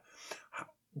earlier.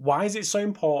 Why is it so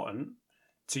important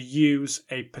to use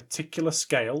a particular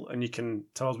scale? And you can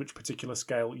tell us which particular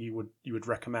scale you would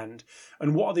recommend.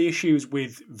 And what are the issues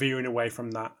with veering away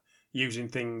from that, using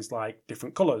things like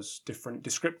different colours, different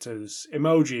descriptors,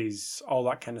 emojis, all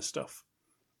that kind of stuff?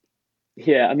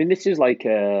 Yeah, I mean, this is like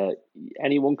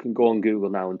anyone can go on Google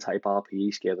now and type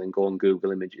RPE scale and go on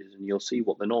Google Images, and you'll see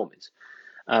what the norm is.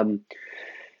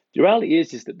 The reality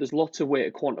is that there's lots of way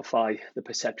to quantify the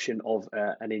perception of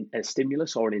a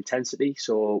stimulus or an intensity.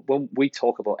 So when we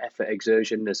talk about effort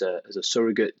exertion as a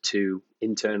surrogate to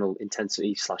internal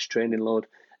intensity / training load,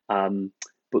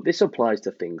 but this applies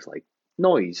to things like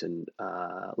noise and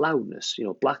loudness,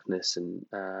 blackness and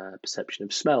perception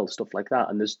of smell, stuff like that.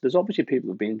 And there's obviously people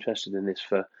who've been interested in this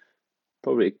for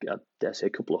probably, I dare say, a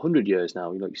couple of hundred years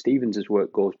now. Stevens's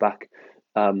work goes back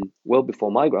well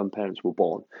before my grandparents were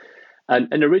born.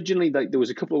 And originally, there was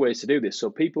a couple of ways to do this. So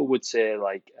people would say,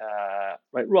 right,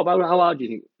 Rob, how hard do you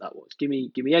think that was? Give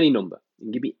me any number.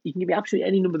 You can give me absolutely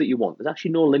any number that you want. There's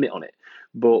actually no limit on it.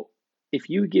 But if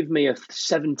you give me a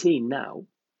 17 now,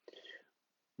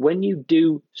 when you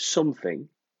do something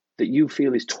that you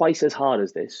feel is twice as hard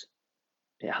as this,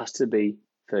 it has to be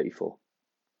 34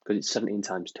 because it's 17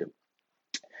 times 2.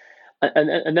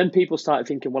 And then people started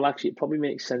thinking, well, actually, it probably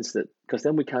makes sense that because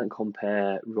then we can't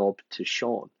compare Rob to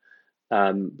Sean.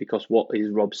 Because what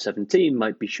is Rob's 17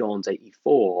 might be Sean's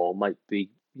 84 or might be,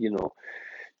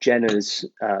 Jenna's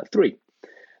 3.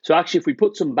 So actually, if we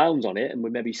put some bounds on it and we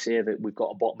maybe say that we've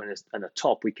got a bottom and a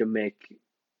top, we can make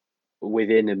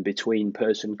within and between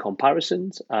person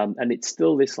comparisons. And it's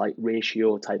still this like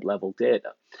ratio type level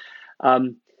data.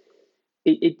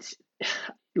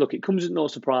 Look, it comes as no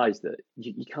surprise that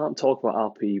you can't talk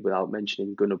about RP without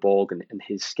mentioning Gunnar Borg and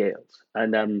his scales.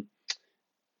 And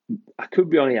I could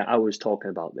be on here hours talking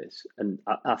about this, and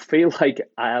I feel like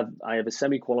I have a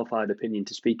semi-qualified opinion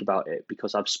to speak about it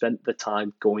because I've spent the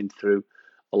time going through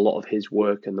a lot of his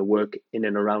work and the work in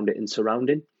and around it and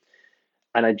surrounding.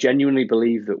 And I genuinely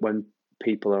believe that when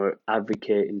people are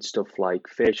advocating stuff like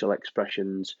facial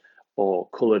expressions or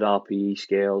coloured RPE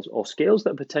scales or scales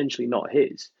that are potentially not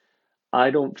his,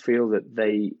 I don't feel that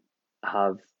they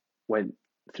have went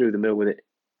through the mill with it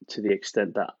to the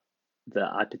extent that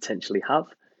I potentially have.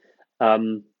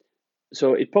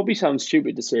 So it probably sounds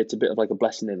stupid to say it's a bit of like a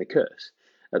blessing and a curse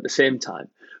at the same time,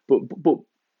 but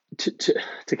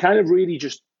to kind of really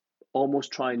just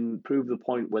almost try and prove the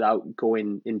point without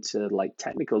going into like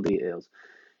technical details,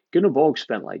 Gunnar Borg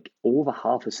spent like over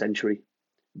half a century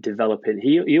developing.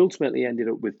 He ultimately ended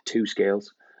up with 2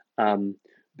 scales,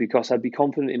 because I'd be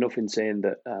confident enough in saying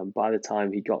that by the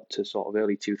time he got to sort of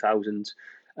early 2000s,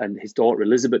 and his daughter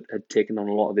Elizabeth had taken on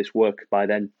a lot of this work by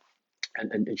then.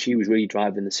 And she was really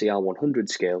driving the CR100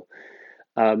 scale.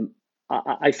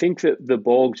 I think that the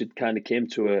Borgs had kind of came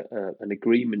to an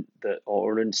agreement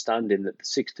or an understanding that the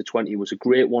 6 to 20 was a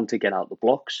great one to get out the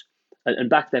blocks. And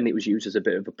back then it was used as a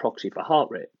bit of a proxy for heart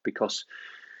rate because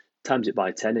times it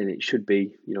by 10 and it should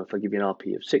be, if I give you an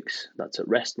RP of 6, that's at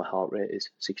rest, my heart rate is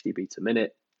 60 beats a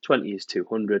minute, 20 is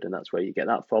 200, and that's where you get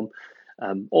that from.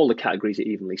 All the categories are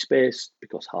evenly spaced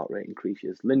because heart rate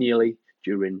increases linearly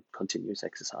during continuous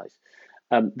exercise.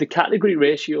 The category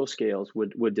ratio scales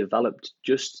were developed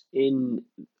just in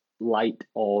light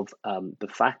of the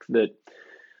fact that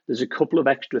there's a couple of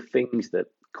extra things that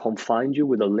confine you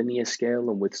with a linear scale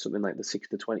and with something like the 6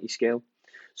 to 20 scale.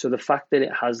 So the fact that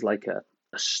it has like a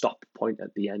stop point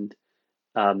at the end,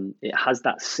 it has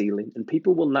that ceiling, and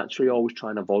people will naturally always try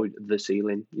and avoid the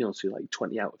ceiling, so like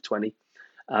 20 out of 20.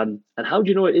 And how do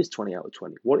you know it is 20 out of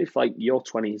 20? What if like your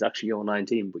 20 is actually your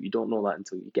 19, but you don't know that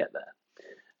until you get there?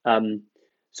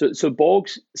 So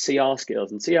Borg's CR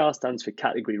scales, and CR stands for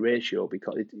category ratio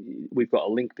because we've got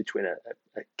a link between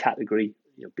a category,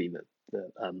 being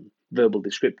the verbal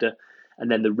descriptor, and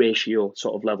then the ratio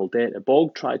sort of level data.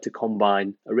 Borg tried to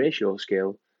combine a ratio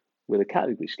scale with a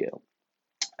category scale.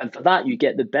 And for that, you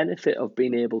get the benefit of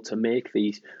being able to make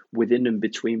these within and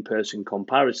between person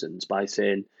comparisons by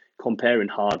saying, comparing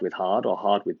hard with hard or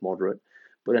hard with moderate,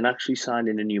 but then actually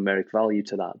assigning a numeric value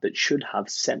to that should have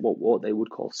what they would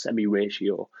call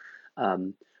semi-ratio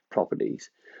properties.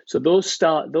 So those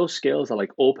scales are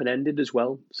like open-ended as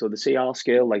well. So the CR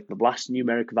scale, like the last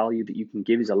numeric value that you can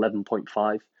give is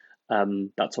 11.5.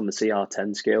 That's on the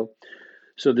CR10 scale.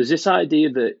 So there's this idea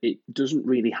that it doesn't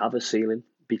really have a ceiling,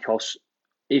 because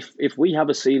if we have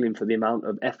a ceiling for the amount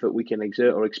of effort we can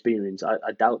exert or experience,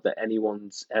 I doubt that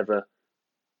anyone's ever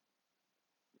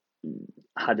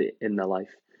had it in their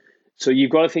life. So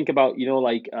you've got to think about,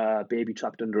 like baby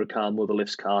trapped under a car, mother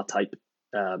lifts car type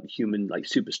human, like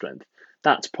super strength.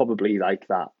 That's probably like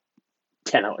that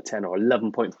 10 out of 10 or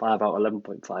 11.5 out of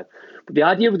 11.5. But the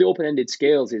idea of the open-ended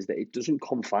scales is that it doesn't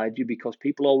confide you, because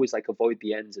people always like avoid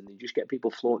the ends and they just get people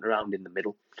floating around in the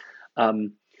middle.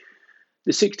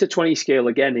 The 6 to 20 scale,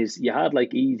 again, is you had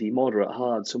like easy, moderate,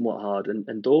 hard, somewhat hard,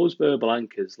 and those verbal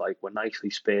anchors like were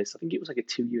nicely spaced. I think it was like a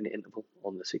 2-unit interval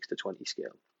on the 6 to 20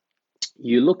 scale.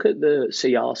 You look at the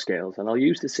CR scales, and I'll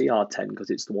use the CR10 because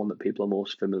it's the one that people are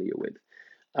most familiar with.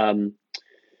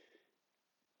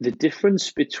 The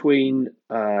difference between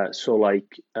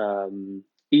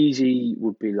easy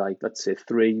would be like, let's say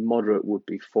 3, moderate would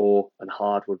be 4, and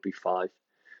hard would be 5.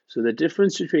 So the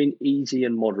difference between easy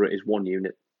and moderate is 1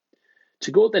 unit.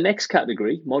 To go to the next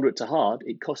category, moderate to hard,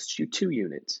 it costs you 2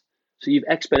 units. So you've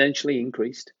exponentially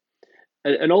increased.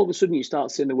 And all of a sudden you start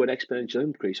seeing the word exponential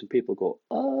increase and people go,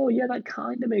 oh yeah, that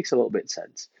kind of makes a little bit of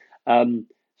sense.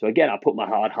 So again, I put my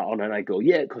hard hat on and I go,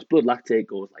 yeah, because blood lactate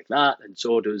goes like that, and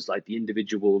so does like the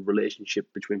individual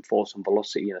relationship between force and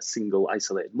velocity in a single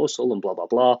isolated muscle, and blah blah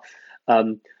blah.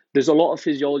 There's a lot of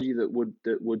physiology that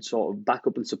would sort of back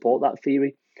up and support that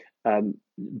theory.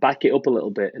 Back it up a little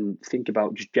bit and think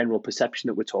about just general perception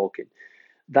that we're talking.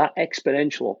 That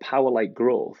exponential or power-like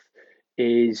growth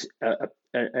is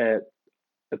a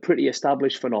pretty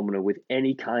established phenomenon with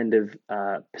any kind of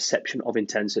perception of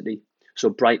intensity, so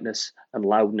brightness and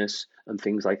loudness and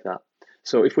things like that.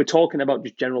 So if we're talking about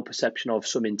just general perception of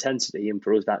some intensity, and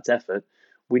for us that's effort,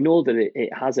 we know that it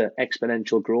has an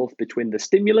exponential growth between the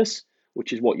stimulus,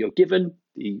 which is what you're given,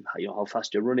 how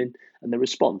fast you're running, and the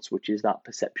response, which is that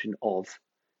perception of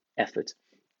effort.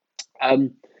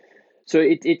 So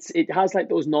it has like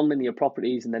those nonlinear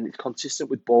properties, and then it's consistent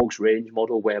with Borg's range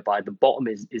model, whereby the bottom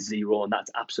is 0, and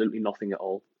that's absolutely nothing at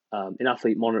all. In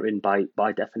athlete monitoring,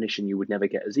 by definition, you would never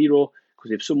get a 0,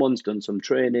 because if someone's done some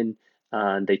training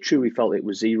and they truly felt it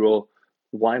was 0,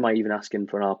 why am I even asking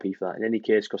for an RP for that? In any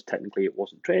case, because technically it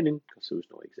wasn't training, because there was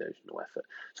no exertion, no effort.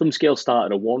 Some scales start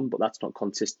at a 1, but that's not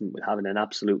consistent with having an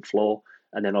absolute floor,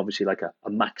 and then obviously like a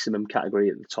maximum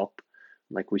category at the top.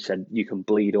 Like we said, you can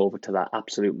bleed over to that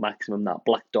absolute maximum, that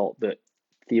black dot that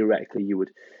theoretically you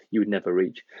would never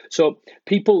reach. So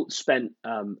people spent,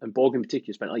 and Borg in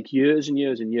particular, spent like years and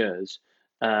years and years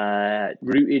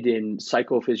rooted in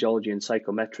psychophysiology and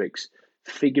psychometrics,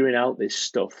 figuring out this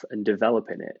stuff and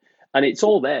developing it. And it's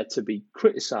all there to be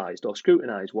criticized or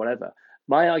scrutinized, whatever.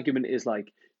 My argument is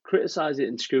like, criticize it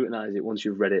and scrutinize it once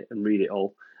you've read it and read it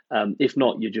all. If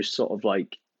not, you're just sort of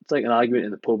like, it's like an argument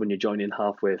in the pub and you join in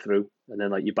halfway through, and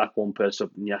then like you back one person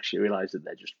up and you actually realize that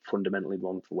they're just fundamentally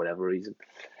wrong for whatever reason.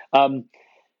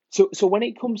 So when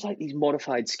it comes like these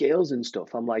modified scales and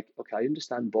stuff, I'm like, okay, I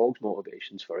understand Borg's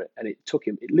motivations for it, and it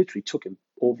literally took him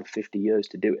over 50 years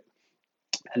to do it.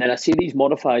 And then I see these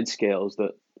modified scales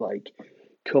that like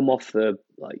come off the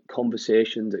like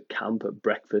conversations at camp at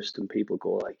breakfast, and people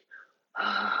go like,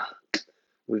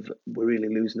 we're really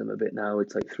losing them a bit now.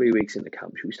 It's like 3 weeks into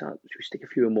camp. Should we stick a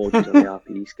few emojis on the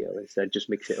RPE scale instead? Just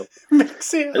mix it up.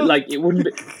 Mix it up. Like it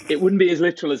wouldn't be as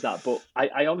literal as that. But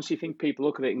I honestly think people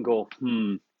look at it and go,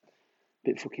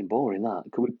 bit fucking boring that.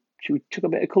 Should we chuck a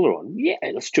bit of colour on? Yeah,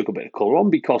 let's chuck a bit of colour on,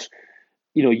 because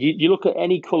you look at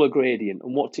any colour gradient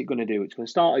and what's it going to do? It's going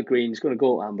to start at green, it's going to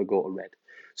go to amber, go to red.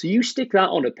 So you stick that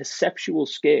on a perceptual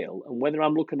scale, and whether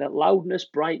I'm looking at loudness,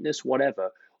 brightness,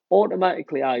 whatever,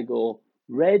 automatically I go,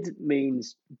 red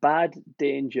means bad,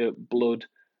 danger, blood.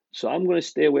 So I'm going to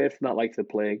stay away from that like the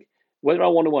plague, whether I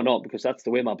want to or not, because that's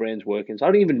the way my brain's working. So I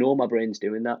don't even know my brain's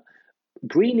doing that.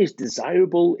 Green is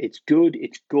desirable, it's good,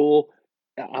 it's go.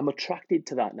 I'm attracted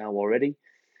to that now already.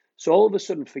 So all of a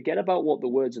sudden, forget about what the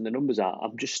words and the numbers are.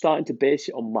 I'm just starting to base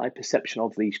it on my perception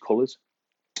of these colours.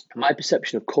 My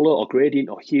perception of colour or gradient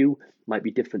or hue might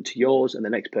be different to yours and the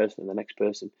next person and the next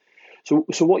person. So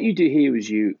what you do here is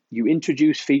you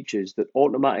introduce features that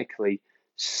automatically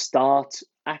start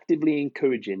actively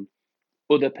encouraging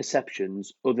other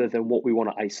perceptions other than what we want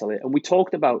to isolate. And we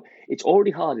talked about it's already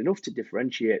hard enough to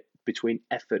differentiate between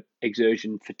effort,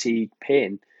 exertion, fatigue,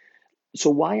 pain. So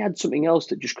why add something else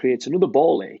that just creates another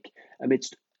ball ache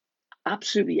amidst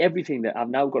absolutely everything that I've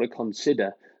now got to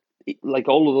consider, like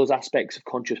all of those aspects of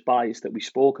conscious bias that we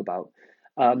spoke about.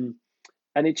 And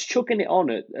it's chucking it on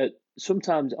at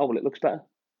sometimes, oh, well, it looks better.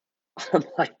 I'm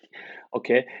like,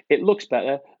 okay, it looks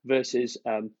better versus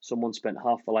someone spent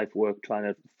half their life work trying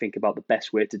to think about the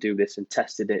best way to do this and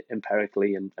tested it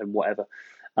empirically and whatever,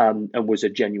 and was a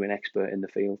genuine expert in the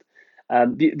field.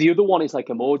 The other one is like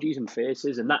emojis and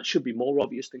faces, and that should be more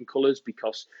obvious than colours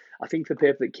because I think the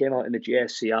paper that came out in the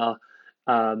JSCR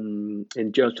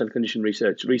in Journal of Strength and Conditioning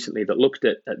Research recently that looked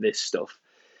at this stuff,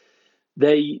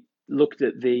 they looked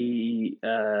at the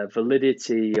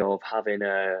validity of having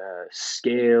a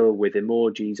scale with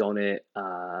emojis on it.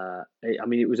 I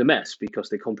mean, it was a mess because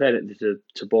they compared it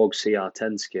to Borg's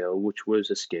CR10 scale, which was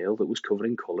a scale that was covered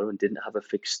in colour and didn't have a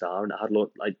fixed star, and it had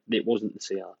like it wasn't the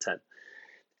CR10.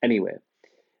 Anyway,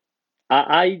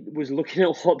 I was looking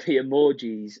at what the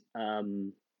emojis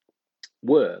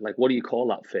were like. What do you call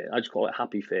that face? I just call it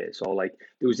happy face, or like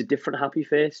there was a different happy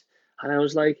face, and I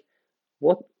was like,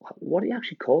 what do you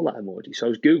actually call that emoji? So I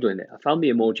was Googling it. I found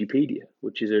the Emojipedia,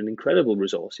 which is an incredible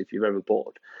resource if you're ever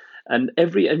bored. And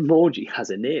every emoji has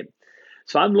a name.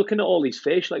 So I'm looking at all these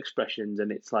facial expressions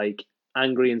and it's like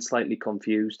angry and slightly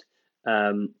confused,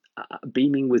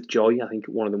 beaming with joy, I think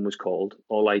one of them was called,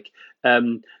 or like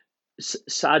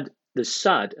sad. There's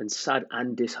sad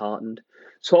and disheartened.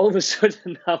 So all of a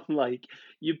sudden I'm like,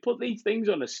 you put these things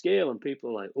on a scale and people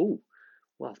are like, oh,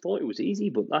 well, I thought it was easy,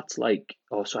 but that's like,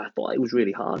 oh, so I thought it was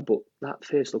really hard, but that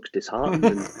face looks disheartened.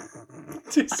 And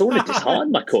I don't want to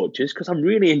dishearten my coaches because I'm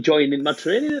really enjoying my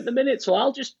training at the minute. So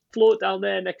I'll just float down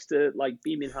there next to like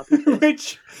beaming happy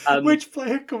face. which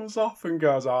player comes off and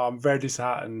goes, "Oh, I'm very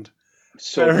disheartened."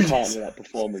 So disheartened with that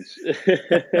performance.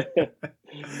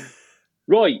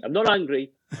 Roy, I'm not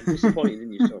angry. I'm disappointed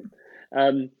in you,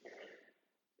 son.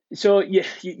 So yeah,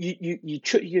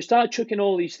 you start chucking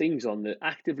all these things on that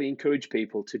actively encourage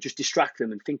people to just distract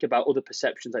them and think about other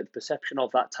perceptions, like the perception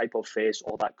of that type of face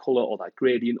or that color or that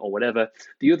gradient or whatever.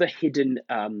 The other hidden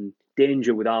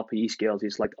danger with RPE scales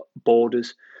is like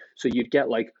borders. So you'd get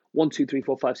like 1, 2, 3,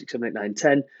 4, 5, 6, 7, 8, 9,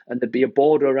 10, and there'd be a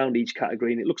border around each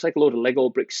category, and it looks like a load of Lego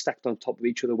bricks stacked on top of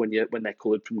each other when they're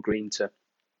colored from green to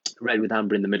red with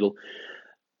amber in the middle.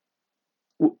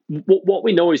 What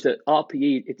we know is that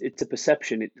RPE, it's a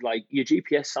perception. Like your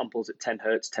GPS samples at 10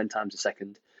 hertz, 10 times a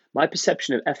second. My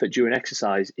perception of effort during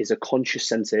exercise is a conscious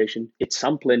sensation. It's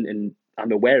sampling, and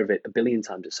I'm aware of it a billion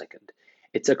times a second.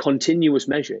 It's a continuous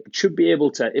measure. It should be able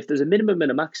to, if there's a minimum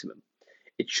and a maximum,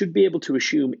 it should be able to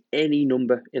assume any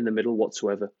number in the middle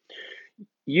whatsoever.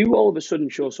 You all of a sudden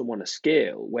show someone a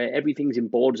scale where everything's in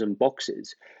borders and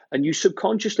boxes, and you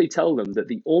subconsciously tell them that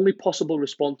the only possible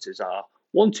responses are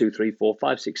 1, 2, 3, 4,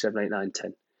 5, 6, 7, 8, 9,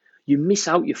 10. You miss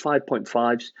out your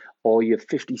 5.5s or your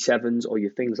 57s or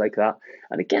your things like that.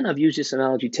 And again, I've used this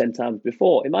analogy 10 times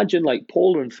before. Imagine like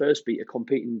Polar and First Beat are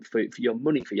competing for your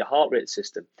money, for your heart rate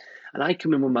system. And I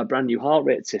come in with my brand new heart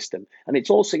rate system and it's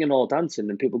all singing, all dancing.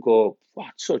 And people go, wow,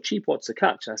 it's so cheap. What's the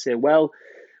catch? And I say, well,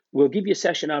 we'll give you a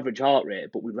session average heart rate,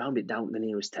 but we round it down to the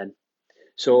nearest 10.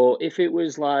 So if it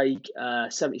was like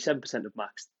 77% of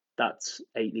max, that's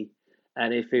 80.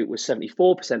 And if it was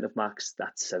 74% of max,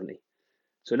 that's 70.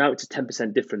 So now it's a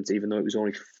 10% difference, even though it was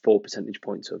only 4 percentage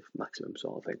points of maximum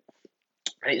sort of thing.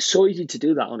 And it's so easy to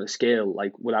do that on a scale,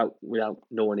 like without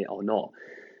knowing it or not.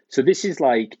 So this is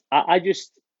like, I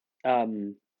just,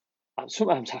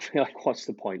 sometimes I feel like, what's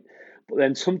the point? But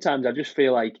then sometimes I just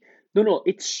feel like, no,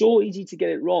 it's so easy to get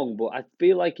it wrong, but I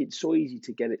feel like it's so easy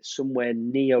to get it somewhere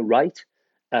near right.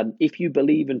 If you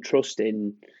believe and trust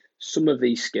in some of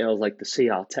these scales, like the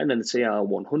CR10 and the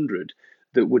CR100,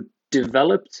 that were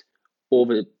developed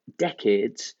over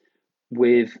decades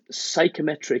with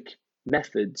psychometric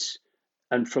methods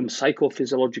and from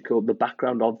the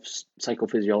background of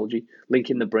psychophysiology,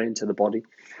 linking the brain to the body.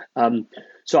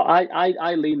 So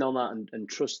I lean on that and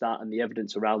trust that and the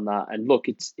evidence around that. And look,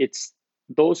 it's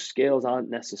those scales aren't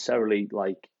necessarily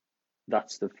like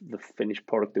that's the finished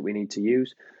product that we need to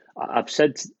use. I've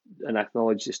said and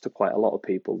acknowledged this to quite a lot of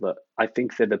people that I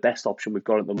think they're the best option we've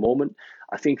got at the moment.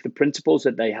 I think the principles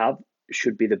that they have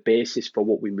should be the basis for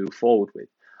what we move forward with.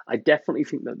 I definitely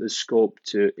think that there's scope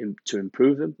to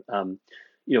improve them.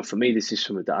 For me, this is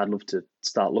something that I'd love to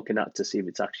start looking at to see if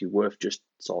it's actually worth just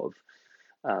sort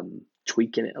of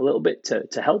tweaking it a little bit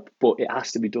to help, but it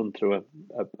has to be done through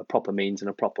a proper means and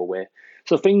a proper way.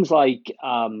 So things like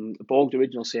Borg's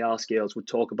original CR scales would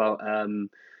talk about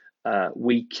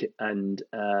weak and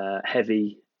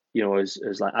heavy,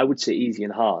 as like I would say easy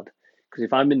and hard. Because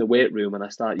if I'm in the weight room and I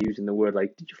start using the word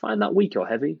like, did you find that weak or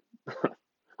heavy?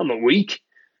 I'm not weak.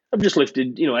 I've just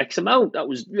lifted, X amount. That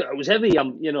was heavy.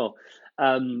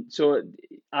 So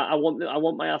I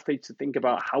want my athletes to think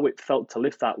about how it felt to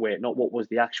lift that weight, not what was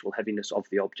the actual heaviness of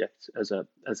the object, as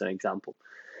an example.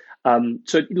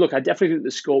 So look, I definitely think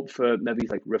there's scope for maybe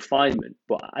like refinement,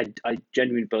 but I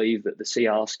genuinely believe that the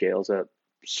CR scales are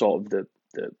sort of the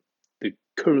the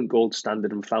current gold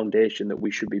standard and foundation that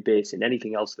we should be basing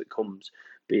anything else that comes,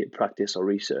 be it practice or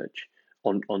research,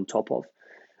 on top of.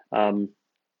 And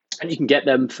you can get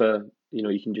them for,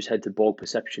 you can just head to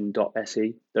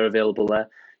borgperception.se. They're available there.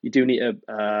 You do need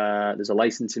there's a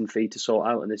licensing fee to sort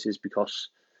out, and this is because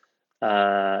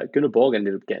Gunnar Borg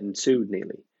ended up getting sued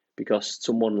nearly because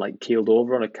someone like keeled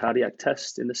over on a cardiac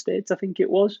test in the States, I think it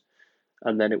was.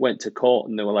 And then it went to court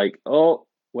and they were like, oh,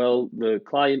 well, the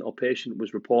client or patient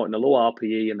was reporting a low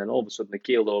RPE, and then all of a sudden they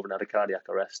keeled over and had a cardiac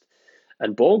arrest.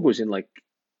 And Borg was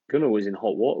Gunnar was in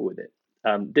hot water with it.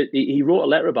 He wrote a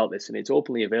letter about this, and it's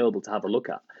openly available to have a look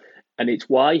at. And it's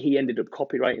why he ended up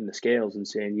copyrighting the scales and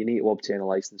saying, you need to obtain a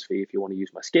license fee if you want to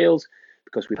use my scales,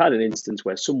 because we've had an instance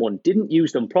where someone didn't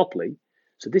use them properly.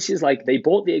 So this is like they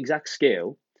bought the exact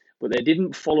scale, but they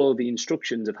didn't follow the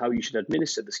instructions of how you should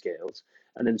administer the scales.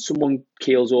 And then someone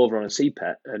keels over on a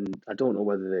CPET, and I don't know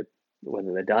whether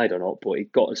they died or not, but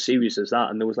it got as serious as that.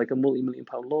 And there was like a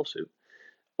multi-million-pound lawsuit,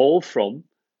 all from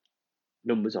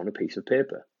numbers on a piece of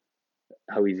paper.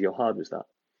 How easy or hard was that?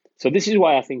 So this is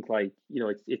why I think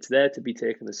it's there to be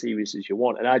taken as serious as you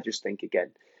want. And I just think,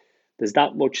 again, there's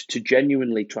that much to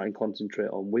genuinely try and concentrate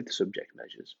on with subject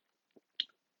measures.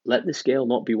 Let the scale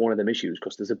not be one of them issues,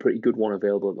 because there's a pretty good one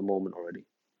available at the moment already.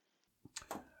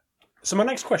 So my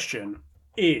next question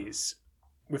is,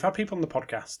 we've had people on the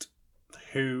podcast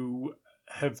who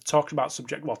have talked about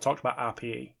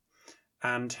RPE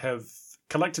and have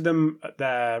collected them at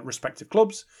their respective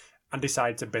clubs and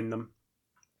decided to bin them.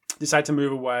 Decide to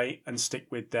move away and stick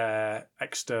with their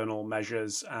external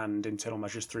measures and internal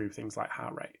measures through things like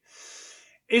heart rate.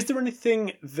 Is there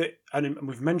anything that, and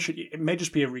we've mentioned, it may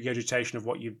just be a regurgitation of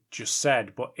what you've just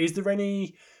said, but is there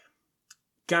any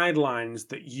guidelines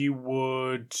that you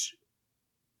would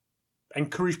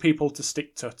encourage people to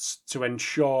stick to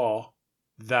ensure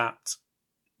that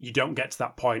you don't get to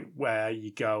that point where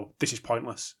you go, this is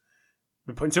pointless.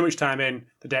 We're putting too much time in,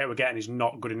 the data we're getting is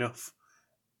not good enough.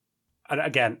 And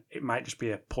again, it might just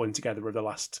be a pulling together of the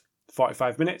last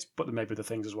 45 minutes, but there may be other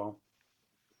things as well.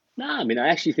 Nah, I mean, I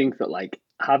actually think that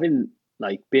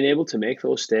being able to make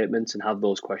those statements and have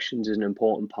those questions is an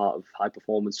important part of high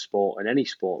performance sport and any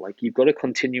sport. Like, you've got to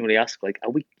continually ask,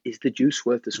 is the juice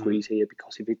worth the squeeze here?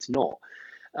 Because if it's not,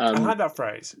 I like that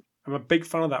phrase. I'm a big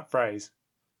fan of that phrase.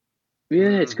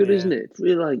 Yeah, it's good, isn't it? It's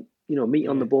really meat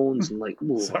on the bones and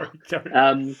Sorry,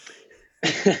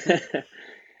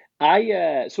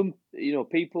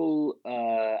 people.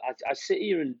 I sit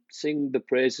here and sing the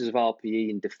praises of RPE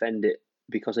and defend it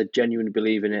because I genuinely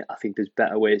believe in it. I think there's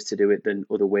better ways to do it than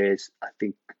other ways. I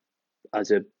think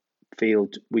as a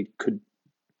field we could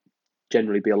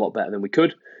generally be a lot better than we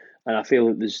could, and I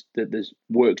feel that there's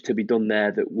work to be done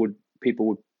there that people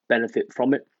would benefit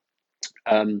from it.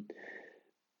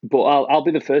 But I'll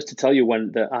be the first to tell you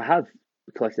that I have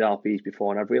collected RPEs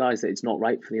before, and I've realised that it's not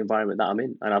right for the environment that I'm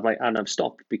in, and I've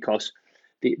stopped because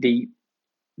the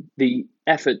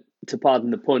effort, to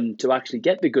pardon the pun, to actually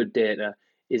get the good data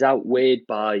is outweighed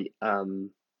by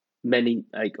many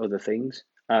other things.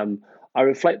 I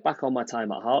reflect back on my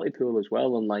time at Hartlepool as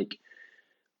well, and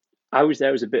I was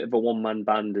there as a bit of a one-man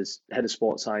band as head of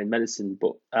sports science medicine,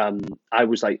 but I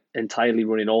was entirely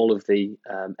running all of the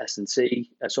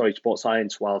sports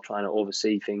science, while trying to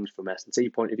oversee things from S&C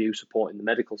point of view, supporting the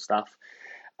medical staff.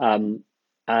 And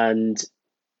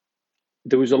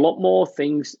there was a lot more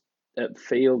things at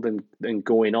field and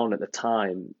going on at the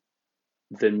time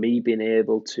than me being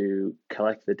able to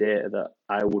collect the data that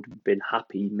I would have been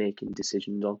happy making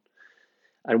decisions on.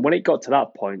 And when it got to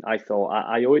that point, I thought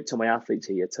I owe it to my athletes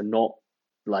here to not,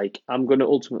 I'm going to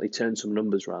ultimately turn some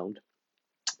numbers around,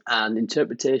 and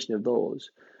interpretation of those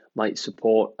might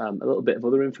support a little bit of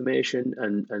other information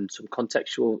and some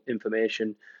contextual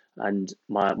information and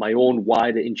my own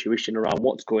wider intuition around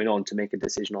what's going on to make a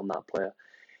decision on that player.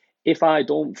 If I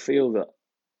don't feel that,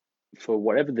 for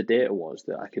whatever the data was,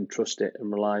 that I can trust it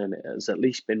and rely on it as at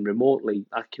least been remotely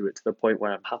accurate to the point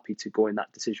where I'm happy to go in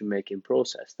that decision-making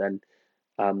process, then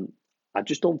I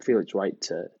just don't feel it's right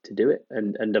to do it.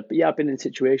 And I've been in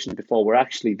situations before where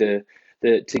actually to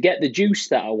get the juice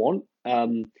that I want,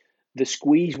 the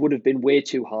squeeze would have been way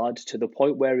too hard, to the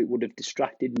point where it would have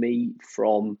distracted me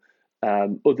from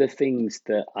other things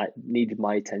that I needed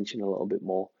my attention a little bit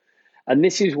more. And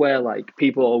this is where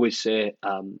people always say,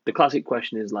 the classic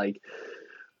question is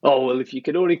Oh, well, if you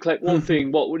could only collect one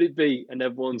thing, what would it be? And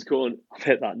everyone's going, I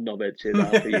bet that knobhead says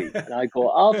RPE. And I go,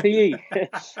 RPE.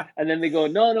 And then they go,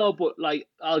 no, no, but like,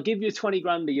 I'll give you 20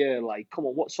 grand a year. Like, come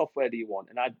on, what software do you want?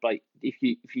 And I'd like, if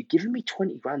you're giving me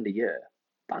 20 grand a year,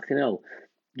 fucking hell,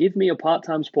 give me a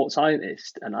part-time sports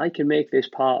scientist and I can make this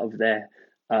part of their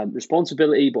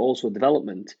responsibility, but also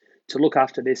development to look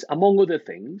after this, among other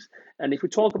things. And if we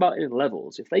talk about it in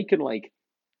levels, if they can like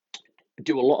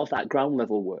do a lot of that ground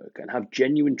level work and have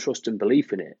genuine trust and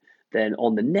belief in it, then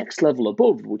on the next level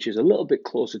above, which is a little bit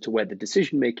closer to where the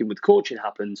decision making with coaching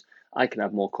happens, I can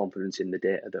have more confidence in the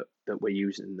data that we're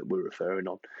using, that we're referring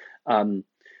on.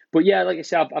 But yeah, like I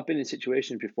said, I've been in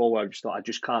situations before where I just thought I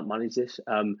just can't manage this.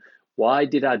 Why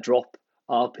did I drop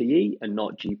RPE and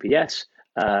not GPS?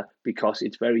 Because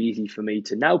it's very easy for me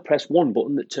to now press one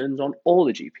button that turns on all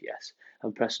the GPS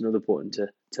and press another button to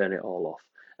turn it all off.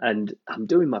 And I'm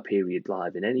doing my period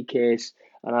live in any case,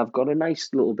 and I've got a nice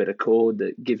little bit of code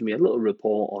that gives me a little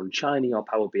report on Shiny or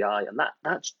Power BI, and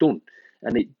that's done,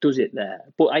 and it does it there.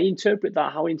 But I interpret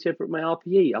that how I interpret my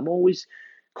RPE. I'm always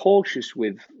cautious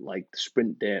with like the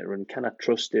sprint data and can I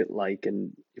trust it? Like,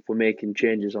 and if we're making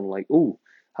changes, I'm like, oh,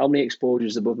 how many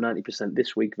exposures above 90%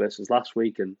 this week versus last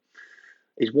week, and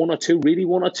is one or two really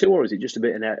one or two, or is it just a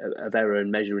bit of error in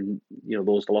measuring,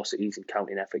 those velocities and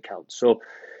counting effort counts? So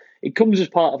it comes as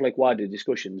part of like wider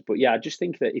discussions. But yeah, I just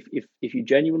think that if you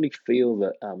genuinely feel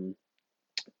that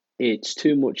it's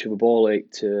too much of a ball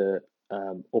ache to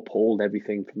uphold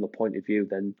everything from the point of view,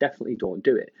 then definitely don't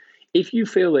do it. If you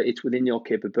feel that it's within your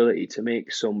capability to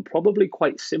make some probably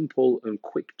quite simple and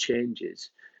quick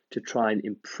changes to try and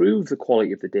improve the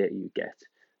quality of the data you get,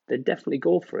 then definitely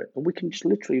go for it. And we can just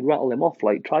literally rattle them off.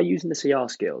 Like, try using the CR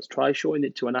scales, try showing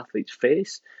it to an athlete's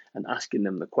face and asking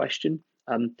them the question.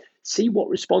 See what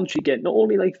response you get, not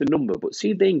only like the number, but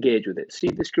see if they engage with it, see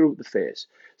if they screw up the face,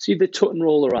 see if they tut and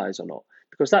roll their eyes or not,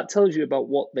 because that tells you about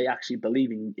what they actually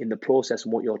believe in the process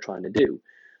and what you're trying to do.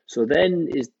 So then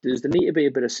there's the need to be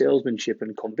a bit of salesmanship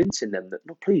and convincing them that,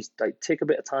 no, please, like, take a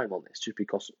bit of time on this, just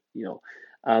because,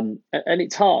 and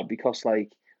it's hard because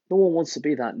like no one wants to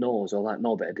be that nose or that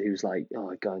knobhead who's like,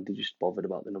 oh God, they're just bothered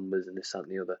about the numbers and this, that,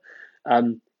 and the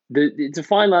other. It's a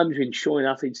fine line between showing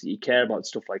athletes that you care about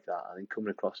stuff like that and then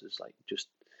coming across as like just,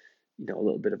 a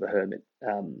little bit of a hermit.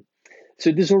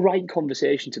 So there's a right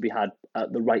conversation to be had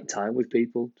at the right time with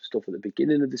people. Stuff at the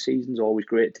beginning of the season is always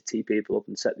great to tee people up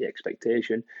and set the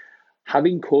expectation.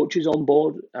 Having coaches on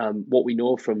board, what we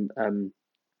know from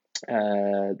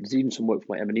there's even some work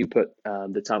from Emma Newport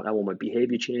that's out now on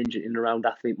behaviour change in and around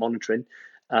athlete monitoring,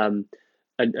 and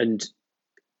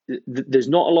there's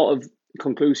not a lot of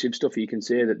conclusive stuff you can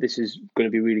say that this is going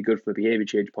to be really good from a behaviour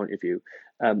change point of view.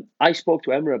 I spoke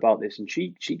to Emma about this, and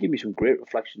she gave me some great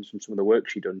reflections from some of the work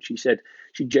she'd done. She said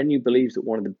she genuinely believes that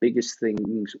one of the biggest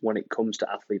things when it comes to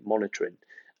athlete monitoring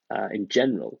in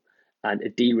general and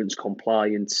adherence,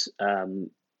 compliance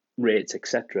rates,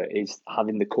 etc., is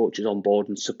having the coaches on board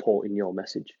and supporting your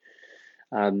message.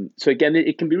 So again,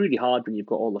 it can be really hard when you've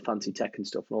got all the fancy tech and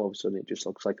stuff, and all of a sudden it just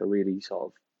looks like a really sort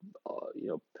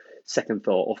of, second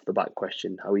thought off the bat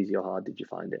question: how easy or hard did you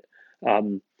find it?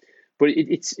 But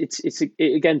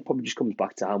it again probably just comes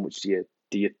back to how much do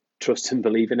you trust and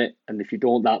believe in it, and if you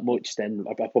don't that much, then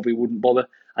I probably wouldn't bother.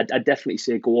 I'd definitely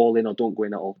say go all in or don't go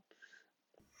in at all.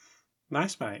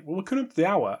 Nice, mate. Well, we're coming up to the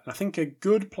hour, and I think a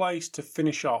good place to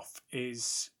finish off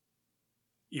is,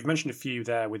 you've mentioned a few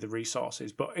there with the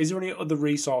resources, but is there any other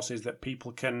resources that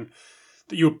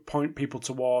you would point people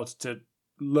towards to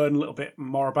learn a little bit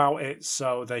more about it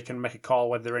so they can make a call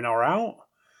whether they're in or out?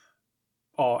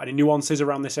 Or any nuances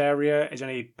around this area? Is there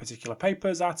any particular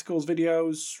papers, articles,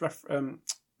 videos,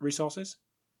 resources?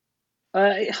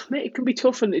 It can be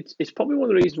tough, and it's probably one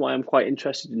of the reasons why I'm quite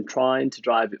interested in trying to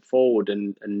drive it forward.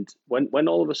 And when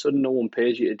all of a sudden no one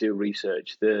pays you to do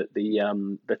research, the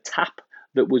tap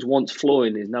that was once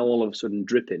flowing is now all of a sudden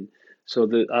dripping. So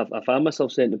I found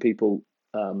myself saying to people,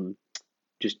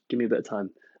 just give me a bit of time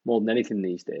more than anything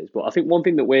these days. But I think one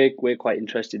thing that we're quite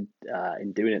interested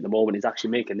in doing at the moment is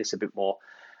actually making this a bit more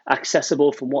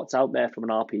accessible from what's out there from an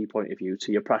RPE point of view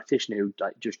to your practitioner who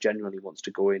just genuinely wants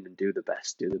to go in and do the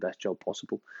best job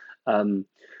possible.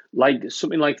 Like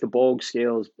something like the Borg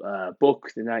Scales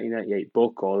book, the 1998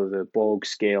 book, or the Borg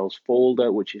Scales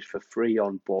folder, which is for free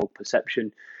on Borg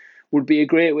Perception, would be a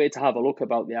great way to have a look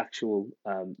about the actual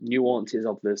nuances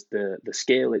of the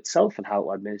scale itself and how to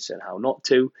administer and how not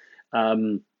to.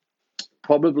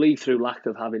 Probably through lack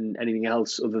of having anything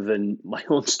else other than my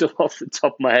own stuff off the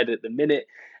top of my head at the minute.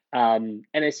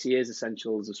 NSCA's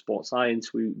Essentials of Sports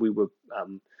Science. We were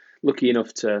lucky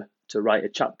enough to write a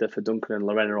chapter for Duncan and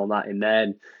Lorena on that in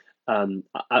there.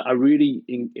 I really,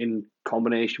 in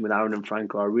combination with Aaron and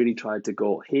Franco, I really tried to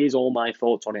go, here's all my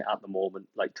thoughts on it at the moment,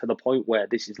 like to the point where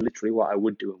this is literally what I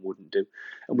would do and wouldn't do.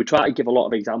 And we try to give a lot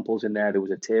of examples in there. There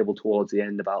was a table towards the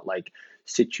end about like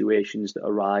situations that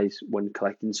arise when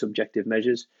collecting subjective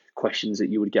measures, questions that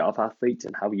you would get off athletes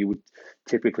and how you would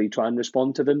typically try and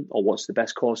respond to them, or what's the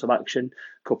best course of action.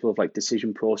 A couple of like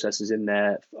decision processes in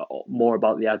there, more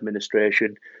about the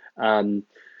administration.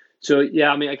 So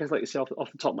yeah, I mean, I guess like yourself,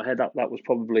 off the top of my head, that was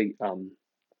probably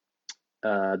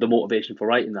the motivation for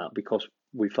writing that, because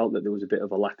we felt that there was a bit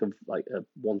of a lack of like a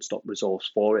one-stop resource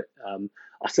for it.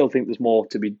 I still think there's more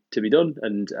to be done,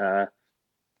 and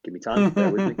give me time, bear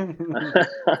with me,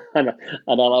 and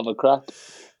I'll have a crack.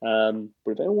 But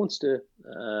if anyone wants to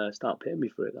start paying me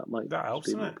for it, that might helps,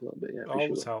 speed doesn't up it? a little bit. Yeah,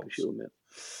 Always helps. For sure, mate.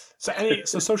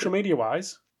 So social media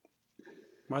wise,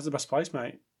 where's the best place,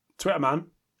 mate? Twitter, man.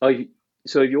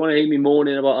 So if you want to hear me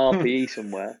moaning about RPE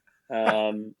somewhere,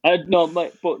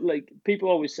 but like people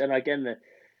always say, and again,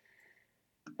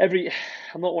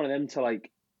 I'm not one of them to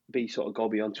like be sort of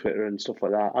gobby on Twitter and stuff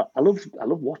like that. I love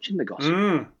watching the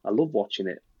gossip. I love watching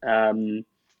it.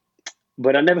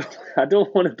 But I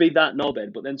don't want to be that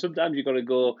knobhead. But then sometimes you got to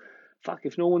go, fuck,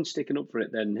 if no one's sticking up for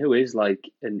it, then who is? Like,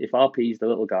 and if RP's the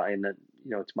little guy, and then, you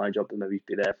know, it's my job to maybe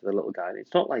be there for the little guy. And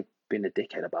it's not like being a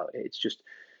dickhead about it. It's just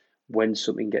when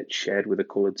something gets shared with a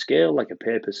coloured scale, like a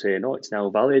paper saying, oh, it's now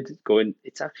valid, going,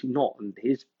 it's actually not. And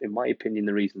here's, in my opinion,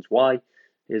 the reasons why.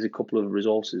 Here's a couple of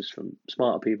resources from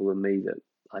smarter people than me that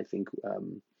I think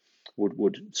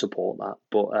would support that.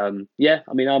 But yeah,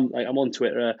 I mean, I'm on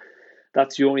Twitter.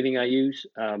 That's the only thing I use.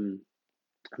 I'm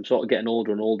sort of getting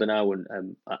older and older now,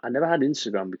 and I never had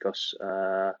Instagram because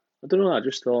I don't know. I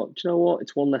just thought, do you know what?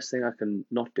 It's one less thing I can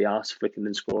not be arse flicking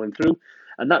and scrolling through,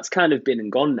 and that's kind of been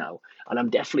and gone now. And I'm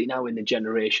definitely now in the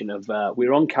generation of. We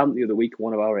were on camp the other week.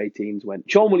 One of our 18s went,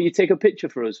 Sean, will you take a picture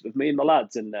for us of me and the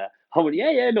lads? And I went,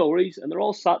 yeah, no worries. And they're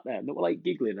all sat there and they were like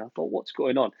giggling. And I thought, what's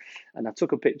going on? And I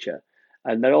took a picture.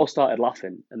 And they all started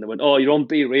laughing, and they went, "Oh, you're on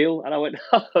Be Real," and I went,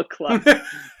 "Oh, class,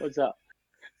 what's that?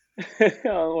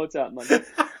 Oh, what's that, man?"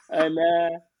 And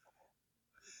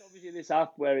it's obviously this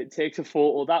app where it takes a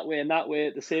photo that way and that way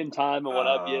at the same time, or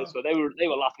whatever. Yeah, so they were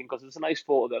laughing because it's a nice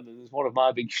photo of them, and there's one of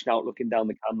my big snout looking down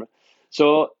the camera.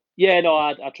 So yeah, no,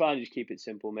 I try and just keep it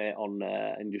simple, mate. On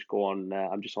and just go on.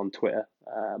 I'm just on Twitter.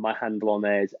 My handle on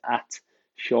there is at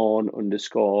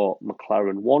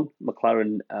Sean_McLaren1.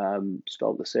 McLaren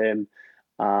spelled the same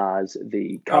as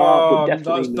the car, but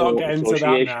definitely no get into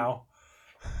association. That now.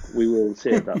 We will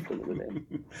save that for another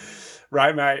name.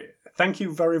 Right, mate. Thank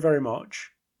you very, very much.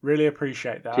 Really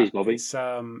appreciate that. Cheers, Bobby. It's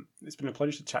been a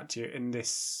pleasure to chat to you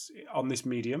on this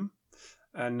medium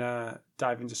and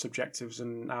dive into subjectives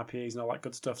and RPEs and all that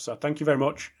good stuff. So thank you very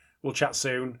much. We'll chat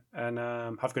soon and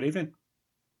have a good evening.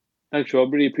 Thanks,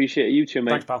 Rob. Really appreciate you too,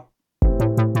 mate. Thanks, pal.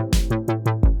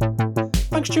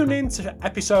 Thanks for tuning in to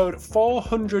episode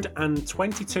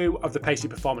 422 of the Pacey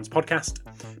Performance Podcast.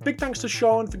 Big thanks to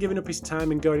Sean for giving up his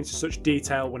time and going into such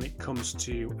detail when it comes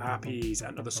to RPEs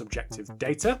and other subjective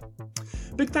data.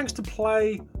 Big thanks to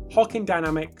Play, Hawking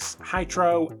Dynamics,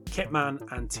 Hydro, Kitman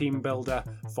and Team Builder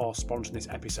for sponsoring this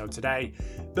episode today.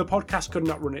 The podcast could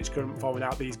not run its current form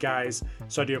without these guys,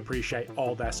 so I do appreciate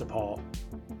all their support.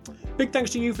 Big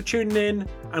thanks to you for tuning in,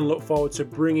 and look forward to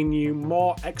bringing you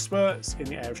more experts in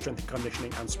the area of strength and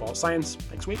conditioning and sports science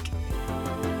next week.